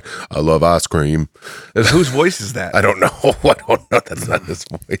like, oh, I love ice cream. Whose voice is that? I don't know. I don't know. That's not his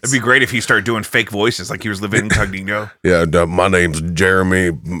voice. It'd be great if he started doing fake voices like he was living incognito. Yeah, my name's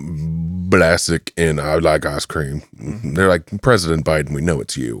Jeremy Blasick, and I like ice cream. They're like, President Biden, we know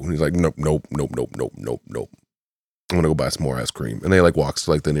it's you. And he's like, nope. I'm gonna go buy some more ice cream. And they like walks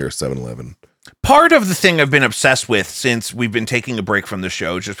to like the nearest 7-Eleven. Part of the thing I've been obsessed with since we've been taking a break from the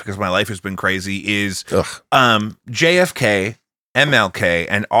show, just because my life has been crazy, is JFK, MLK,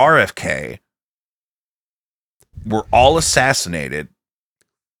 and RFK were all assassinated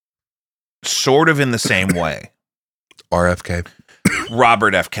sort of in the same way. RFK.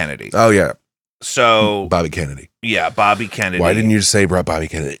 Robert F. Kennedy. Oh yeah, So Bobby Kennedy. yeah, Bobby Kennedy. Why didn't you just say Bobby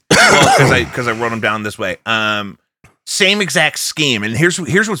Kennedy? Well, because I wrote them down this way. Same exact scheme. And here's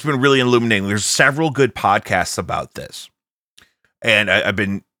what's been really illuminating. There's several good podcasts about this, and I've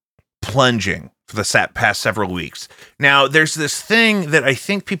been plunging for the past several weeks. Now, there's this thing that I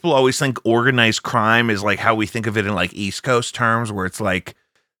think people always think organized crime is like how we think of it in like East Coast terms, where it's like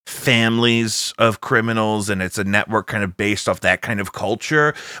families of criminals and it's a network kind of based off that kind of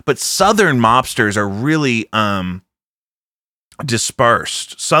culture. But Southern mobsters are really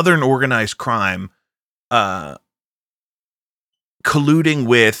dispersed. Southern organized crime colluding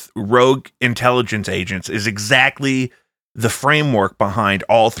with rogue intelligence agents is exactly the framework behind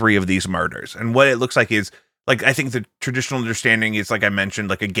all three of these murders. And what it looks like is, like, I think the traditional understanding is, like I mentioned,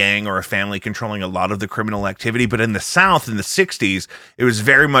 like a gang or a family controlling a lot of the criminal activity. But in the South, in the 60s, it was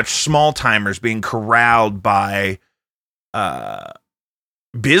very much small timers being corralled by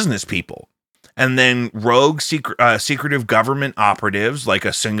business people. And then rogue, secretive government operatives, like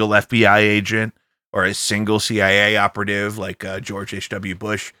a single FBI agent or a single CIA operative, like George H.W.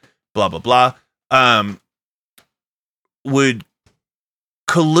 Bush, blah, blah, blah, would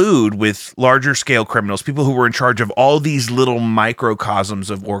collude with larger scale criminals, people who were in charge of all these little microcosms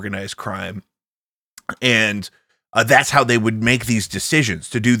of organized crime. And that's how they would make these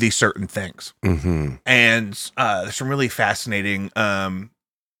decisions to do these certain things. Mm-hmm. And there's some really fascinating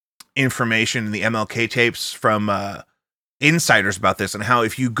information in the MLK tapes from insiders about this, and how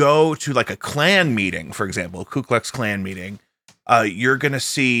if you go to like a Klan meeting, for example, Ku Klux Klan meeting, you're going to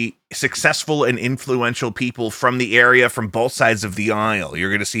see successful and influential people from the area from both sides of the aisle. You're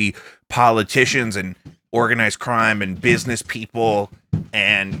going to see politicians and organized crime and business people.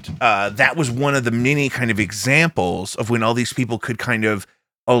 And that was one of the many kind of examples of when all these people could kind of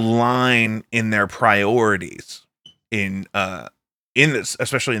align in their priorities in this,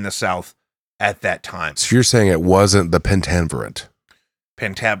 especially in the South at that time. So you're saying it wasn't the Pentaverant?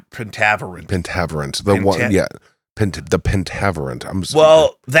 Pentaverant. The one, yeah. The Pentaverant.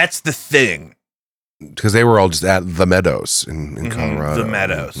 Well, that's the thing. Because they were all just at the Meadows in Colorado. The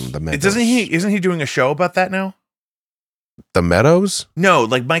Meadows. The Meadows. Isn't he doing a show about that now? The Meadows? No,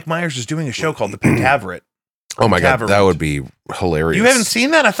 like Mike Myers is doing a show called The Pentaverant. Oh my God, Pentaverant. that would be hilarious. You haven't seen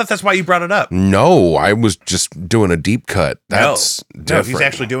that? I thought that's why you brought it up. No, I was just doing a deep cut. That's No, different. he's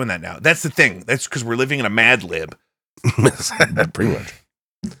actually doing that now. That's the thing. That's because we're living in a Mad Lib. Pretty much.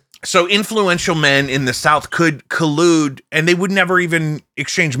 So influential men in the South could collude, and they would never even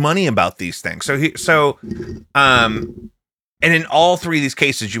exchange money about these things. And in all three of these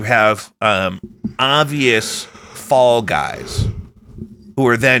cases, you have obvious fall guys who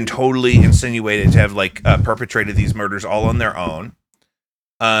are then totally insinuated to have like perpetrated these murders all on their own.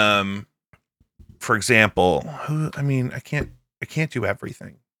 For example, I can't do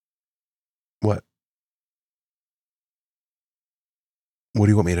everything. What? What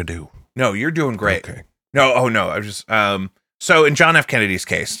do you want me to do? No, you're doing great. Okay. No, I was just so in John F. Kennedy's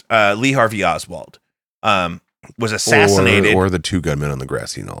case, Lee Harvey Oswald was assassinated. Or the two gunmen on the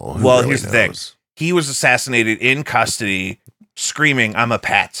grassy knoll. Well, really here's the thing. He was assassinated in custody, screaming, "I'm a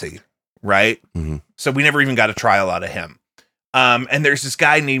patsy," right? Mm-hmm. So we never even got a trial out of him. And there's this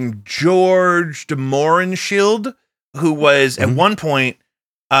guy named George de Mohrenschildt who was at one point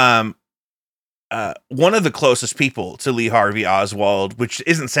one of the closest people to Lee Harvey Oswald, which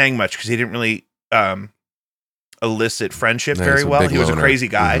isn't saying much because he didn't really elicit friendship Yeah, very he's a well. big He was a loner. crazy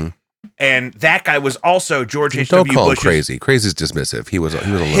guy. Mhm. And that guy was also George Don't H.W. call him Bush's. crazy. Crazy's dismissive. He was a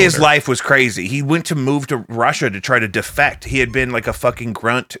loner. His life was crazy. He went to move to Russia to try to defect. He had been like a fucking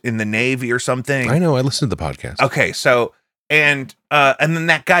grunt in the Navy or something. I know. I listened to the podcast. Okay, so and then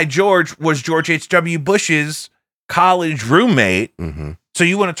that guy George was George H.W. Bush's college roommate. Mm-hmm. So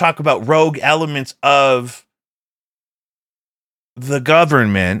you want to talk about rogue elements of the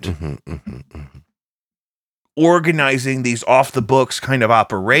government Mm-hmm, mm-hmm, mm-hmm. organizing these off the books kind of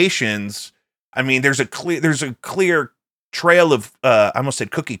operations. I mean, there's a clear trail of I almost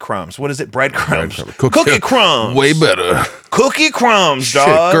said cookie crumbs. What is it? Breadcrumbs. Cookie crumbs. Way better. Cookie crumbs, Shit,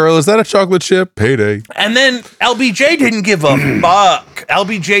 dog. girl, is that a chocolate chip? Payday. And then LBJ didn't give a fuck.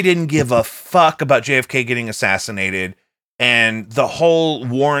 LBJ didn't give a fuck about JFK getting assassinated. And the whole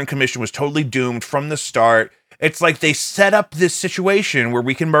Warren Commission was totally doomed from the start. It's like they set up this situation where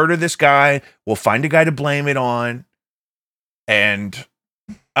we can murder this guy. We'll find a guy to blame it on. And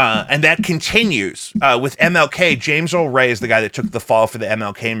that continues with MLK. James Earl Ray is the guy that took the fall for the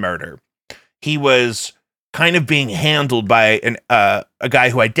MLK murder. He was kind of being handled by a guy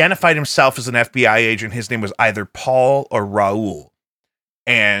who identified himself as an FBI agent. His name was either Paul or Raul.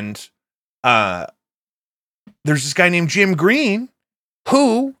 And there's this guy named Jim Green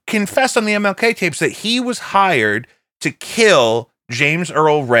who confessed on the MLK tapes that he was hired to kill James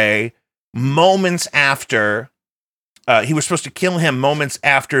Earl Ray moments after he was supposed to kill him moments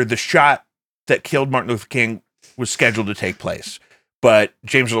after the shot that killed Martin Luther King was scheduled to take place. But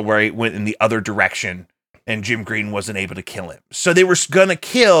James Earl Ray went in the other direction and Jim Green wasn't able to kill him. So they were going to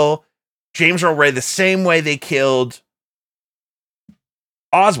kill James Earl Ray the same way they killed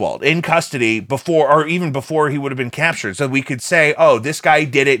Oswald in custody before he would have been captured. So we could say, oh, this guy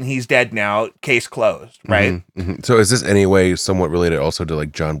did it and he's dead now. Case closed, right? Mm-hmm, mm-hmm. So is this any way somewhat related also to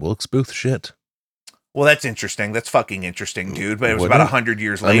like John Wilkes Booth shit? Well, that's interesting. That's fucking interesting, dude. But it was Wouldn't about it? 100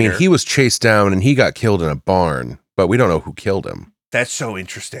 years I later. mean, he was chased down and he got killed in a barn, but we don't know who killed him. That's so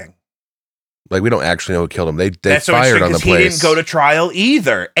interesting. Like we don't actually know who killed him. They That's so fired interesting on the because he place. didn't go to trial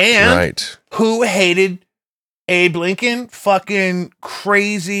either. And right. who hated Abe Lincoln? Fucking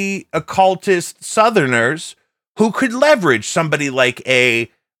crazy occultist Southerners who could leverage somebody like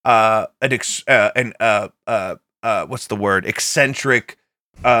what's the word? Eccentric,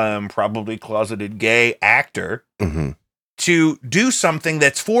 probably closeted gay actor Mm-hmm. to do something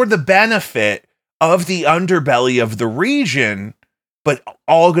that's for the benefit of the underbelly of the region, but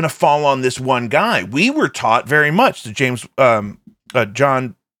all going to fall on this one guy. We were taught very much that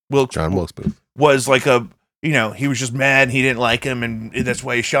John Wilkes Booth was like he was just mad. He didn't like him and that's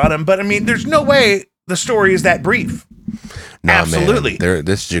why he shot him. But I mean, there's no way the story is that brief. Nah, Absolutely. Man,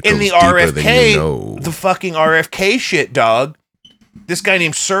 this shit In goes the deeper than RFK, you know. the fucking RFK shit, dog. This guy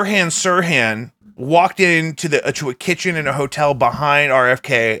named Sirhan walked into to a kitchen in a hotel behind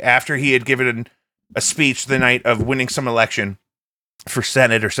RFK after he had given a speech the night of winning some election for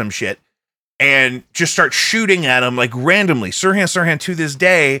Senate or some shit, and just start shooting at him like randomly. Sirhan to this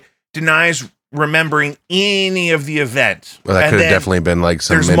day denies remembering any of the event. Well, that And could have then definitely been like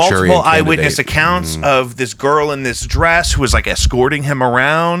some there's Manchurian multiple eyewitness candidate. accounts Mhm. of this girl in this dress who was like escorting him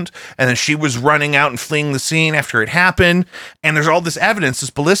around, and then she was running out and fleeing the scene after it happened. And there's all this evidence, this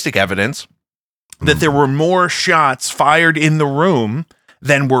ballistic evidence, that there were more shots fired in the room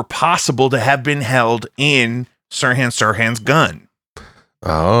than were possible to have been held in Sirhan's gun.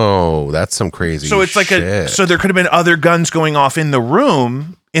 Oh, that's some crazy. So it's like shit. so there could have been other guns going off in the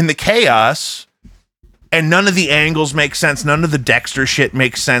room in the chaos, and none of the angles make sense. None of the Dexter shit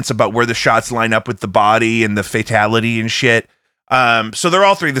makes sense about where the shots line up with the body and the fatality and shit. So they're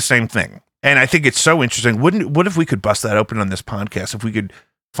all three the same thing. And I think it's so interesting. What if we could bust that open on this podcast? If we could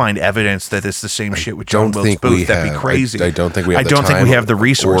find evidence that it's the same shit with John Wilkes Booth, that'd be crazy. I don't think we have. I don't think we have the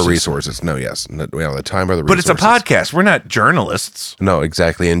resources. Or resources. No, yes, no, we have the time or the But resources. it's a podcast. We're not journalists. No,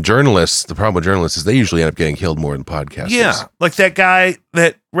 exactly. And journalists, the problem with journalists is they usually end up getting killed more than podcasters. Yeah, like that guy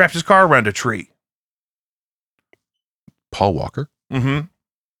that wrapped his car around a tree. Paul Walker. Mm-hmm.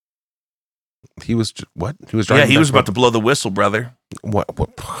 He was what? He was driving. Yeah, he was about to blow the whistle, brother. What?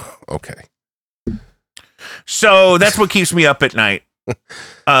 Okay, So that's what keeps me up at night.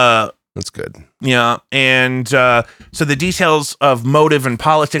 that's good. Yeah, and so the details of motive and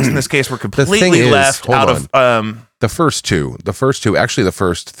politics in this case were thing completely is, left hold out on. of. The first two, actually the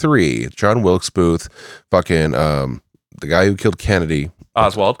first three, John Wilkes Booth, fucking the guy who killed Kennedy,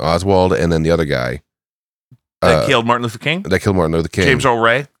 Oswald. and then the other guy. that killed Martin Luther King. That killed Martin Luther King. James Earl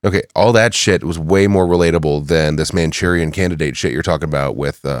Ray. Okay, all that shit was way more relatable than this Manchurian Candidate shit you're talking about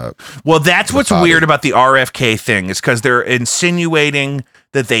with. Well, that's what's body. weird about the RFK thing is because they're insinuating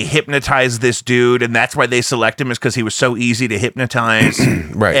that they hypnotized this dude, and that's why they select him is because he was so easy to hypnotize.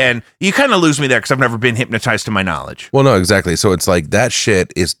 Right. And you kind of lose me there because I've never been hypnotized to my knowledge. Well, no, exactly. So it's like that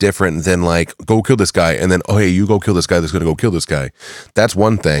shit is different than like go kill this guy, and then oh hey, you go kill this guy that's gonna go kill this guy. That's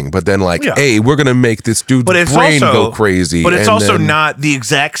one thing. But then like hey, we're gonna make this dude's brain go crazy. But it's and also then, not the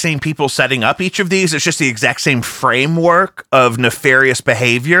exact same people setting up each of these. It's just the exact same framework of nefarious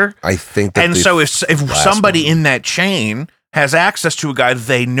behavior. I think that and so if somebody in that chain has access to a guy that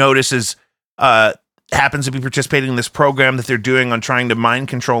they notice is happens to be participating in this program that they're doing on trying to mind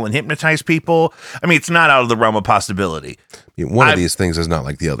control and hypnotize people, I mean, it's not out of the realm of possibility. One of these things is not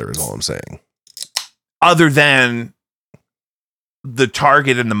like the other, is all I'm saying. Other than the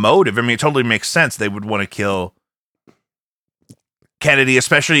target and the motive, I mean, it totally makes sense. They would want to kill Kennedy,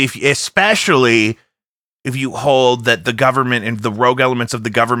 especially if you hold that the government and the rogue elements of the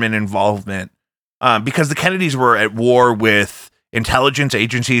government involvement, because the Kennedys were at war with intelligence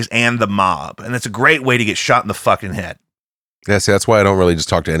agencies and the mob, and that's a great way to get shot in the fucking head. Yeah, see, that's why I don't really just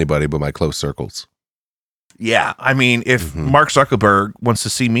talk to anybody but my close circles. Yeah, I mean, if Mark Zuckerberg wants to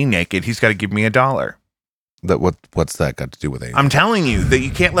see me naked, he's got to give me $1. That what's that got to do with anything? I'm telling you that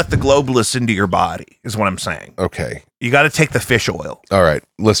you can't let the globalists into your body, is what I'm saying. Okay. You got to take the fish oil. All right,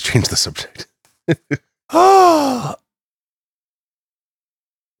 let's change the subject. Oh,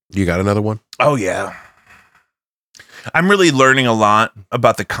 you got another one? Oh, yeah. I'm really learning a lot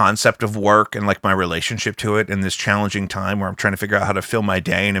about the concept of work and like my relationship to it in this challenging time where I'm trying to figure out how to fill my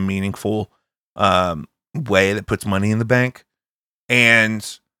day in a meaningful way that puts money in the bank.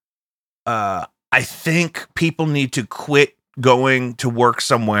 And I think people need to quit going to work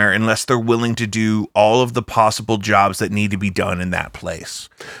somewhere unless they're willing to do all of the possible jobs that need to be done in that place.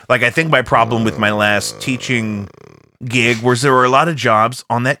 Like, I think my problem with my last teaching gig was there were a lot of jobs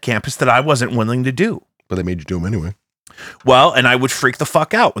on that campus that I wasn't willing to do. But they made you do them anyway. Well, and I would freak the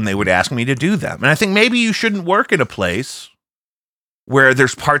fuck out when they would ask me to do them. And I think maybe you shouldn't work in a place where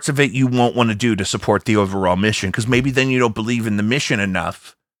there's parts of it you won't want to do to support the overall mission, because maybe then you don't believe in the mission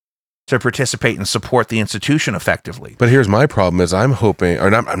enough to participate and support the institution effectively. But here's my problem is I'm hoping,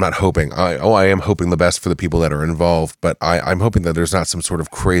 or not, I'm not hoping, I am hoping the best for the people that are involved, but I'm hoping that there's not some sort of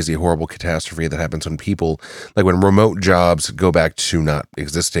crazy, horrible catastrophe that happens when people, like when remote jobs go back to not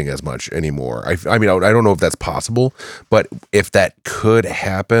existing as much anymore. I mean, I don't know if that's possible, but if that could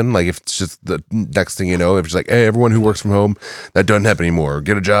happen, like if it's just the next thing you know, if it's like, hey, everyone who works from home, that doesn't happen anymore.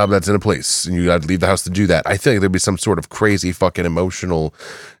 Get a job that's in a place and you got to leave the house to do that. I feel like there'd be some sort of crazy fucking emotional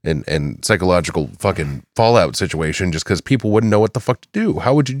and psychological fucking fallout situation just because people wouldn't know what the fuck to do.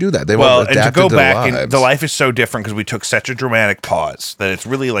 How would you do that? They well, and to go back, and the life is so different because we took such a dramatic pause that it's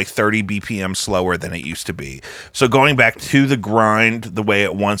really like 30 BPM slower than it used to be. So going back to the grind the way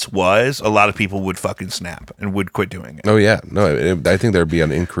it once was, a lot of people would fucking snap and would quit doing it. Oh yeah, no, I think there'd be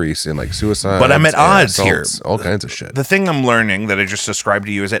an increase in like suicide. But I'm at odds here. All kinds of shit. The thing I'm learning that I just described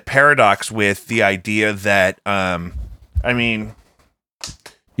to you is at paradox with the idea that, I mean.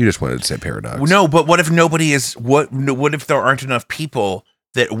 You just wanted to say paradox. No, but what if nobody is what if there aren't enough people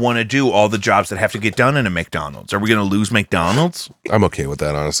that want to do all the jobs that have to get done in a McDonald's? Are we going to lose McDonald's? I'm okay with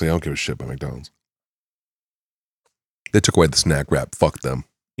that, honestly. I don't give a shit about McDonald's. They took away the snack wrap. Fuck them.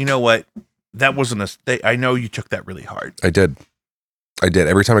 You know what? That wasn't I know you took that really hard. I did.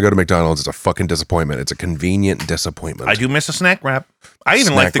 Every time I go to McDonald's, it's a fucking disappointment. It's a convenient disappointment. I do miss a snack wrap. I even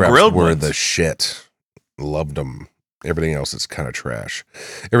snack like the grilled were ones. The shit. Loved them. Everything else is kind of trash.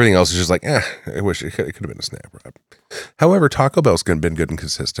 Everything else is just like, I wish it could have been a snack wrap. However, Taco Bell's been good and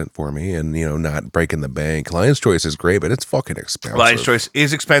consistent for me and, you know, not breaking the bank. Lion's Choice is great, but it's fucking expensive. Lion's Choice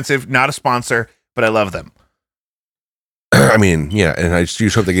is expensive, not a sponsor, but I love them. I mean, yeah, and I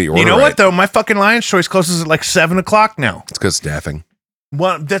just hope they get your order. You know right. what, though? My fucking Lion's Choice closes at like 7 o'clock now. It's because staffing.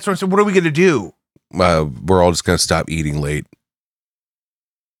 Well, that's what I'm saying. What are we going to do? We're all just going to stop eating late.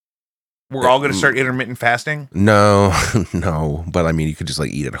 We're all going to start intermittent fasting? No, but I mean, you could just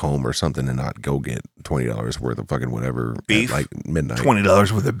like eat at home or something and not go get $20 worth of fucking whatever beef, at like midnight.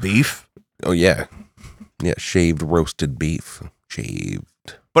 $20 worth of beef. Oh yeah, shaved roasted beef, shaved.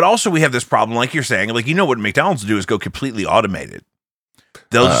 But also, we have this problem, like you're saying, like, you know what McDonald's do is go completely automated.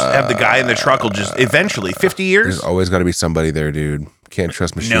 They'll just have the guy in the truck will just eventually 50 years. There's always got to be somebody there, dude. Can't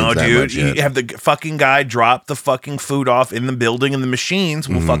trust machines. No, that dude, much yet. you have the fucking guy drop the fucking food off in the building, and the machines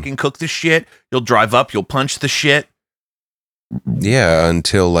will fucking cook the shit. You'll drive up, you'll punch the shit. Yeah,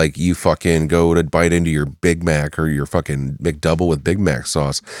 until like you fucking go to bite into your Big Mac or your fucking McDouble with Big Mac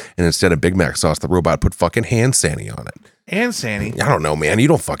sauce, and instead of Big Mac sauce, the robot put fucking hand sani on it. And Sandy. I don't know, man. You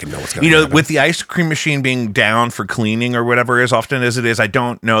don't fucking know what's going to happen. With the ice cream machine being down for cleaning or whatever, as often as it is, I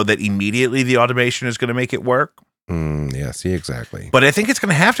don't know that immediately the automation is going to make it work. Yeah, see, exactly. But I think it's going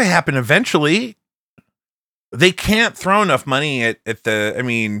to have to happen eventually. They can't throw enough money at the, I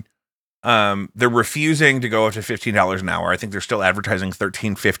mean, they're refusing to go up to $15 an hour. I think they're still advertising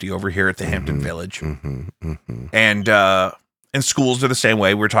 $13.50 over here at the Hampton Village. And schools are the same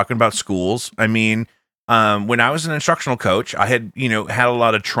way. We're talking about schools. I mean, when I was an instructional coach, I had, had a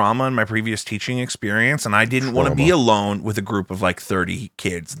lot of trauma in my previous teaching experience, and I didn't want to be alone with a group of like 30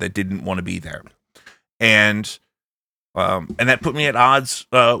 kids that didn't want to be there. And that put me at odds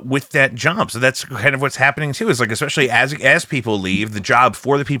with that job. So that's kind of what's happening too. Is like, especially as people leave, the job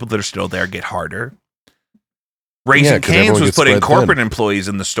for the people that are still there get harder. Raising Cane's was putting corporate employees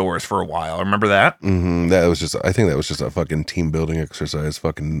in the stores for a while. Remember that? I think that was just a fucking team building exercise,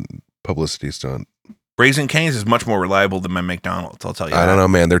 fucking publicity stunt. Raising Cane's is much more reliable than my McDonald's, I'll tell you. I don't know,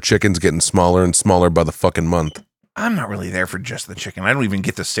 man. Their chicken's getting smaller and smaller by the fucking month. I'm not really there for just the chicken. I don't even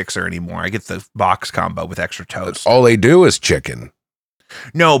get the sixer anymore. I get the box combo with extra toast. All they do is chicken.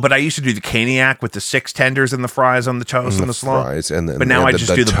 No, but I used to do the Caniac with the 6 tenders and the fries on the toast and the slaw. But now I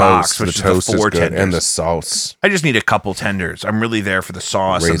just do the box, which is the 4 tenders. And the sauce. I just need a couple tenders. I'm really there for the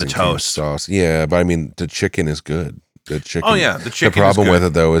sauce and the toast. Sauce. Yeah, but I mean, the chicken is good. The chicken. Oh, yeah, the chicken. The problem with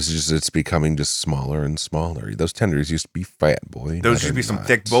it, though, is just it's becoming just smaller and smaller. Those tenders used to be fat, boy. Those used to be some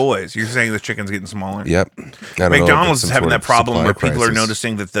thick boys. You're saying the chicken's getting smaller? Yep. McDonald's is having that problem where people are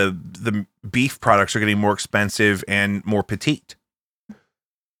noticing that the beef products are getting more expensive and more petite.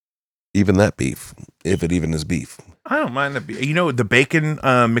 Even that beef, if it even is beef. I don't mind the beef. The bacon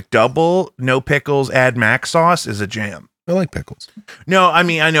McDouble, no pickles, add mac sauce is a jam. I like pickles. No, I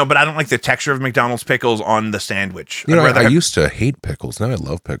mean, I know, but I don't like the texture of McDonald's pickles on the sandwich. I used to hate pickles. Now I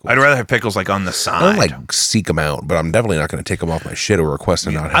love pickles. I'd rather have pickles like on the side. I don't seek them out, but I'm definitely not going to take them off my shit or request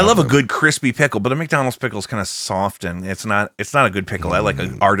to not have I love them. a good crispy pickle, but a McDonald's pickle is kind of soft and it's not a good pickle. I like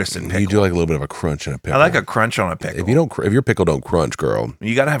an artisan pickle. You do like a little bit of a crunch in a pickle. I like a crunch on a pickle. If your pickle don't crunch, girl.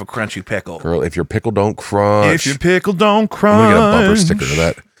 You got to have a crunchy pickle. Girl, if your pickle don't crunch. If your pickle don't crunch. I'm going to get a bumper sticker to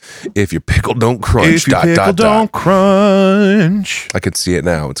that. If your pickle don't crunch, if your pickle don't crunch. I can see it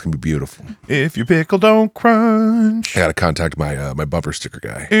now. It's going to be beautiful. If your pickle don't crunch. I got to contact my my bumper sticker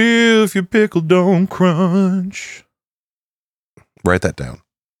guy. If your pickle don't crunch. Write that down.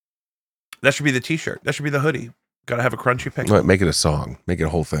 That should be the t-shirt. That should be the hoodie. Got to have a crunchy pickle. No, make it a song. Make it a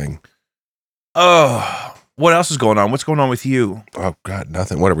whole thing. Oh, what else is going on? What's going on with you? Oh God,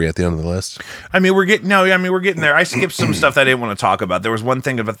 nothing. What are we at the end of the list? We're getting there. I skipped some stuff that I didn't want to talk about. There was one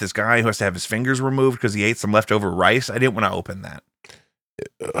thing about this guy who has to have his fingers removed because he ate some leftover rice. I didn't want to open that.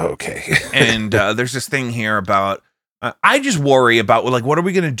 Okay. And there's this thing here about, I just worry about, like, what are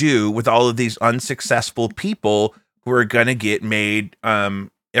we going to do with all of these unsuccessful people who are going to get made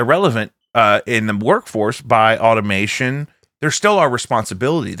irrelevant in the workforce by automation? They're still our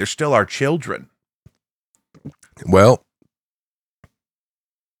responsibility. They're still our children. Well,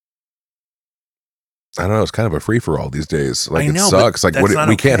 I don't know. It's kind of a free for all these days. Like, it sucks. Like,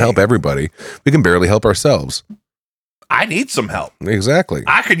 we can't help everybody. We can barely help ourselves. I need some help. Exactly.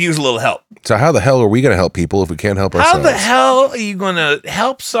 I could use a little help. So how the hell are we going to help people if we can't help ourselves? How the hell are you going to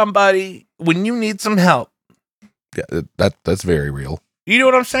help somebody when you need some help? Yeah, that's very real. You know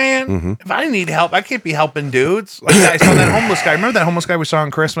what I'm saying? Mm-hmm. If I need help, I can't be helping dudes. Like I saw that homeless guy. Remember that homeless guy we saw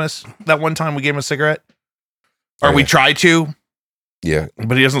on Christmas? That one time we gave him a cigarette? Or we tried to. Yeah.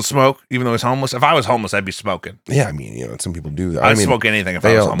 But he doesn't smoke, even though he's homeless. If I was homeless, I'd be smoking. Yeah, I mean, some people do that. I'd smoke anything if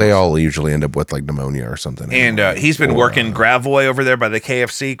I was homeless. They all usually end up with like pneumonia or something. And he's been working Gravoy over there by the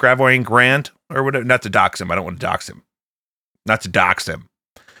KFC, Gravoy and Grand, or whatever. Not to dox him. I don't want to dox him. Not to dox him.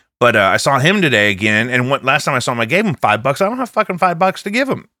 But I saw him today again, and last time I saw him, I gave him $5. I don't have fucking $5 to give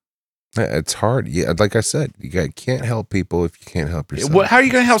him. It's hard. Yeah, like I said, you can't help people if you can't help yourself. How are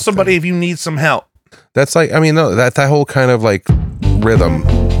you going to help somebody if you need some help? That's like, no, that whole kind of like rhythm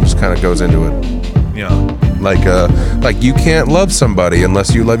just kind of goes into it. Yeah. Like you can't love somebody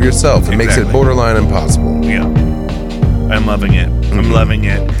unless you love yourself. It makes it borderline impossible. Yeah. I'm loving it. I'm loving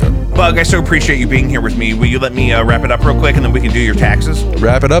it. Bug, I so appreciate you being here with me. Will you let me wrap it up real quick and then we can do your taxes?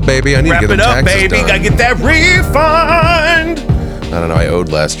 Wrap it up, baby. I need to get the taxes done. Wrap it up, baby. Gotta get that refund. I don't know. I owed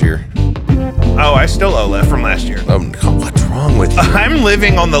last year. Oh, I still owe left from last year. What's wrong with you? I'm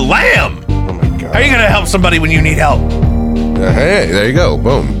living on the lam. Oh my God. How are you going to help somebody when you need help? Hey, there you go.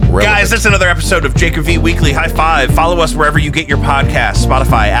 Boom. Relevant. Guys, that's another episode of Jacob V Weekly. High five. Follow us wherever you get your podcasts.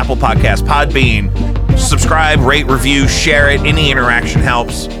 Spotify, Apple Podcasts, Podbean, Subscribe, rate, review, share it. Any interaction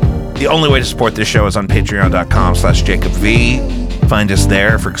helps. The only way to support this show is on patreon.com/JacobV. Find us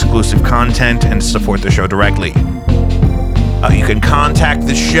there for exclusive content and support the show directly. You can contact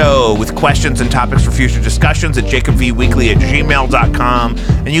the show with questions and topics for future discussions at jacobvweekly@gmail.com.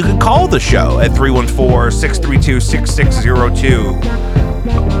 And you can call the show at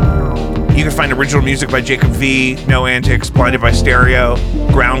 314-632-6602. You can find original music by Jacob V, No Antics, Blinded by Stereo,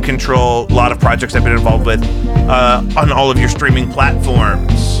 Ground Control, a lot of projects I've been involved with on all of your streaming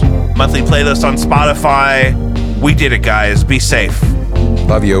platforms. Monthly playlist on Spotify. We did it, guys. Be safe.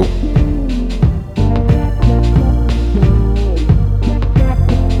 Love you.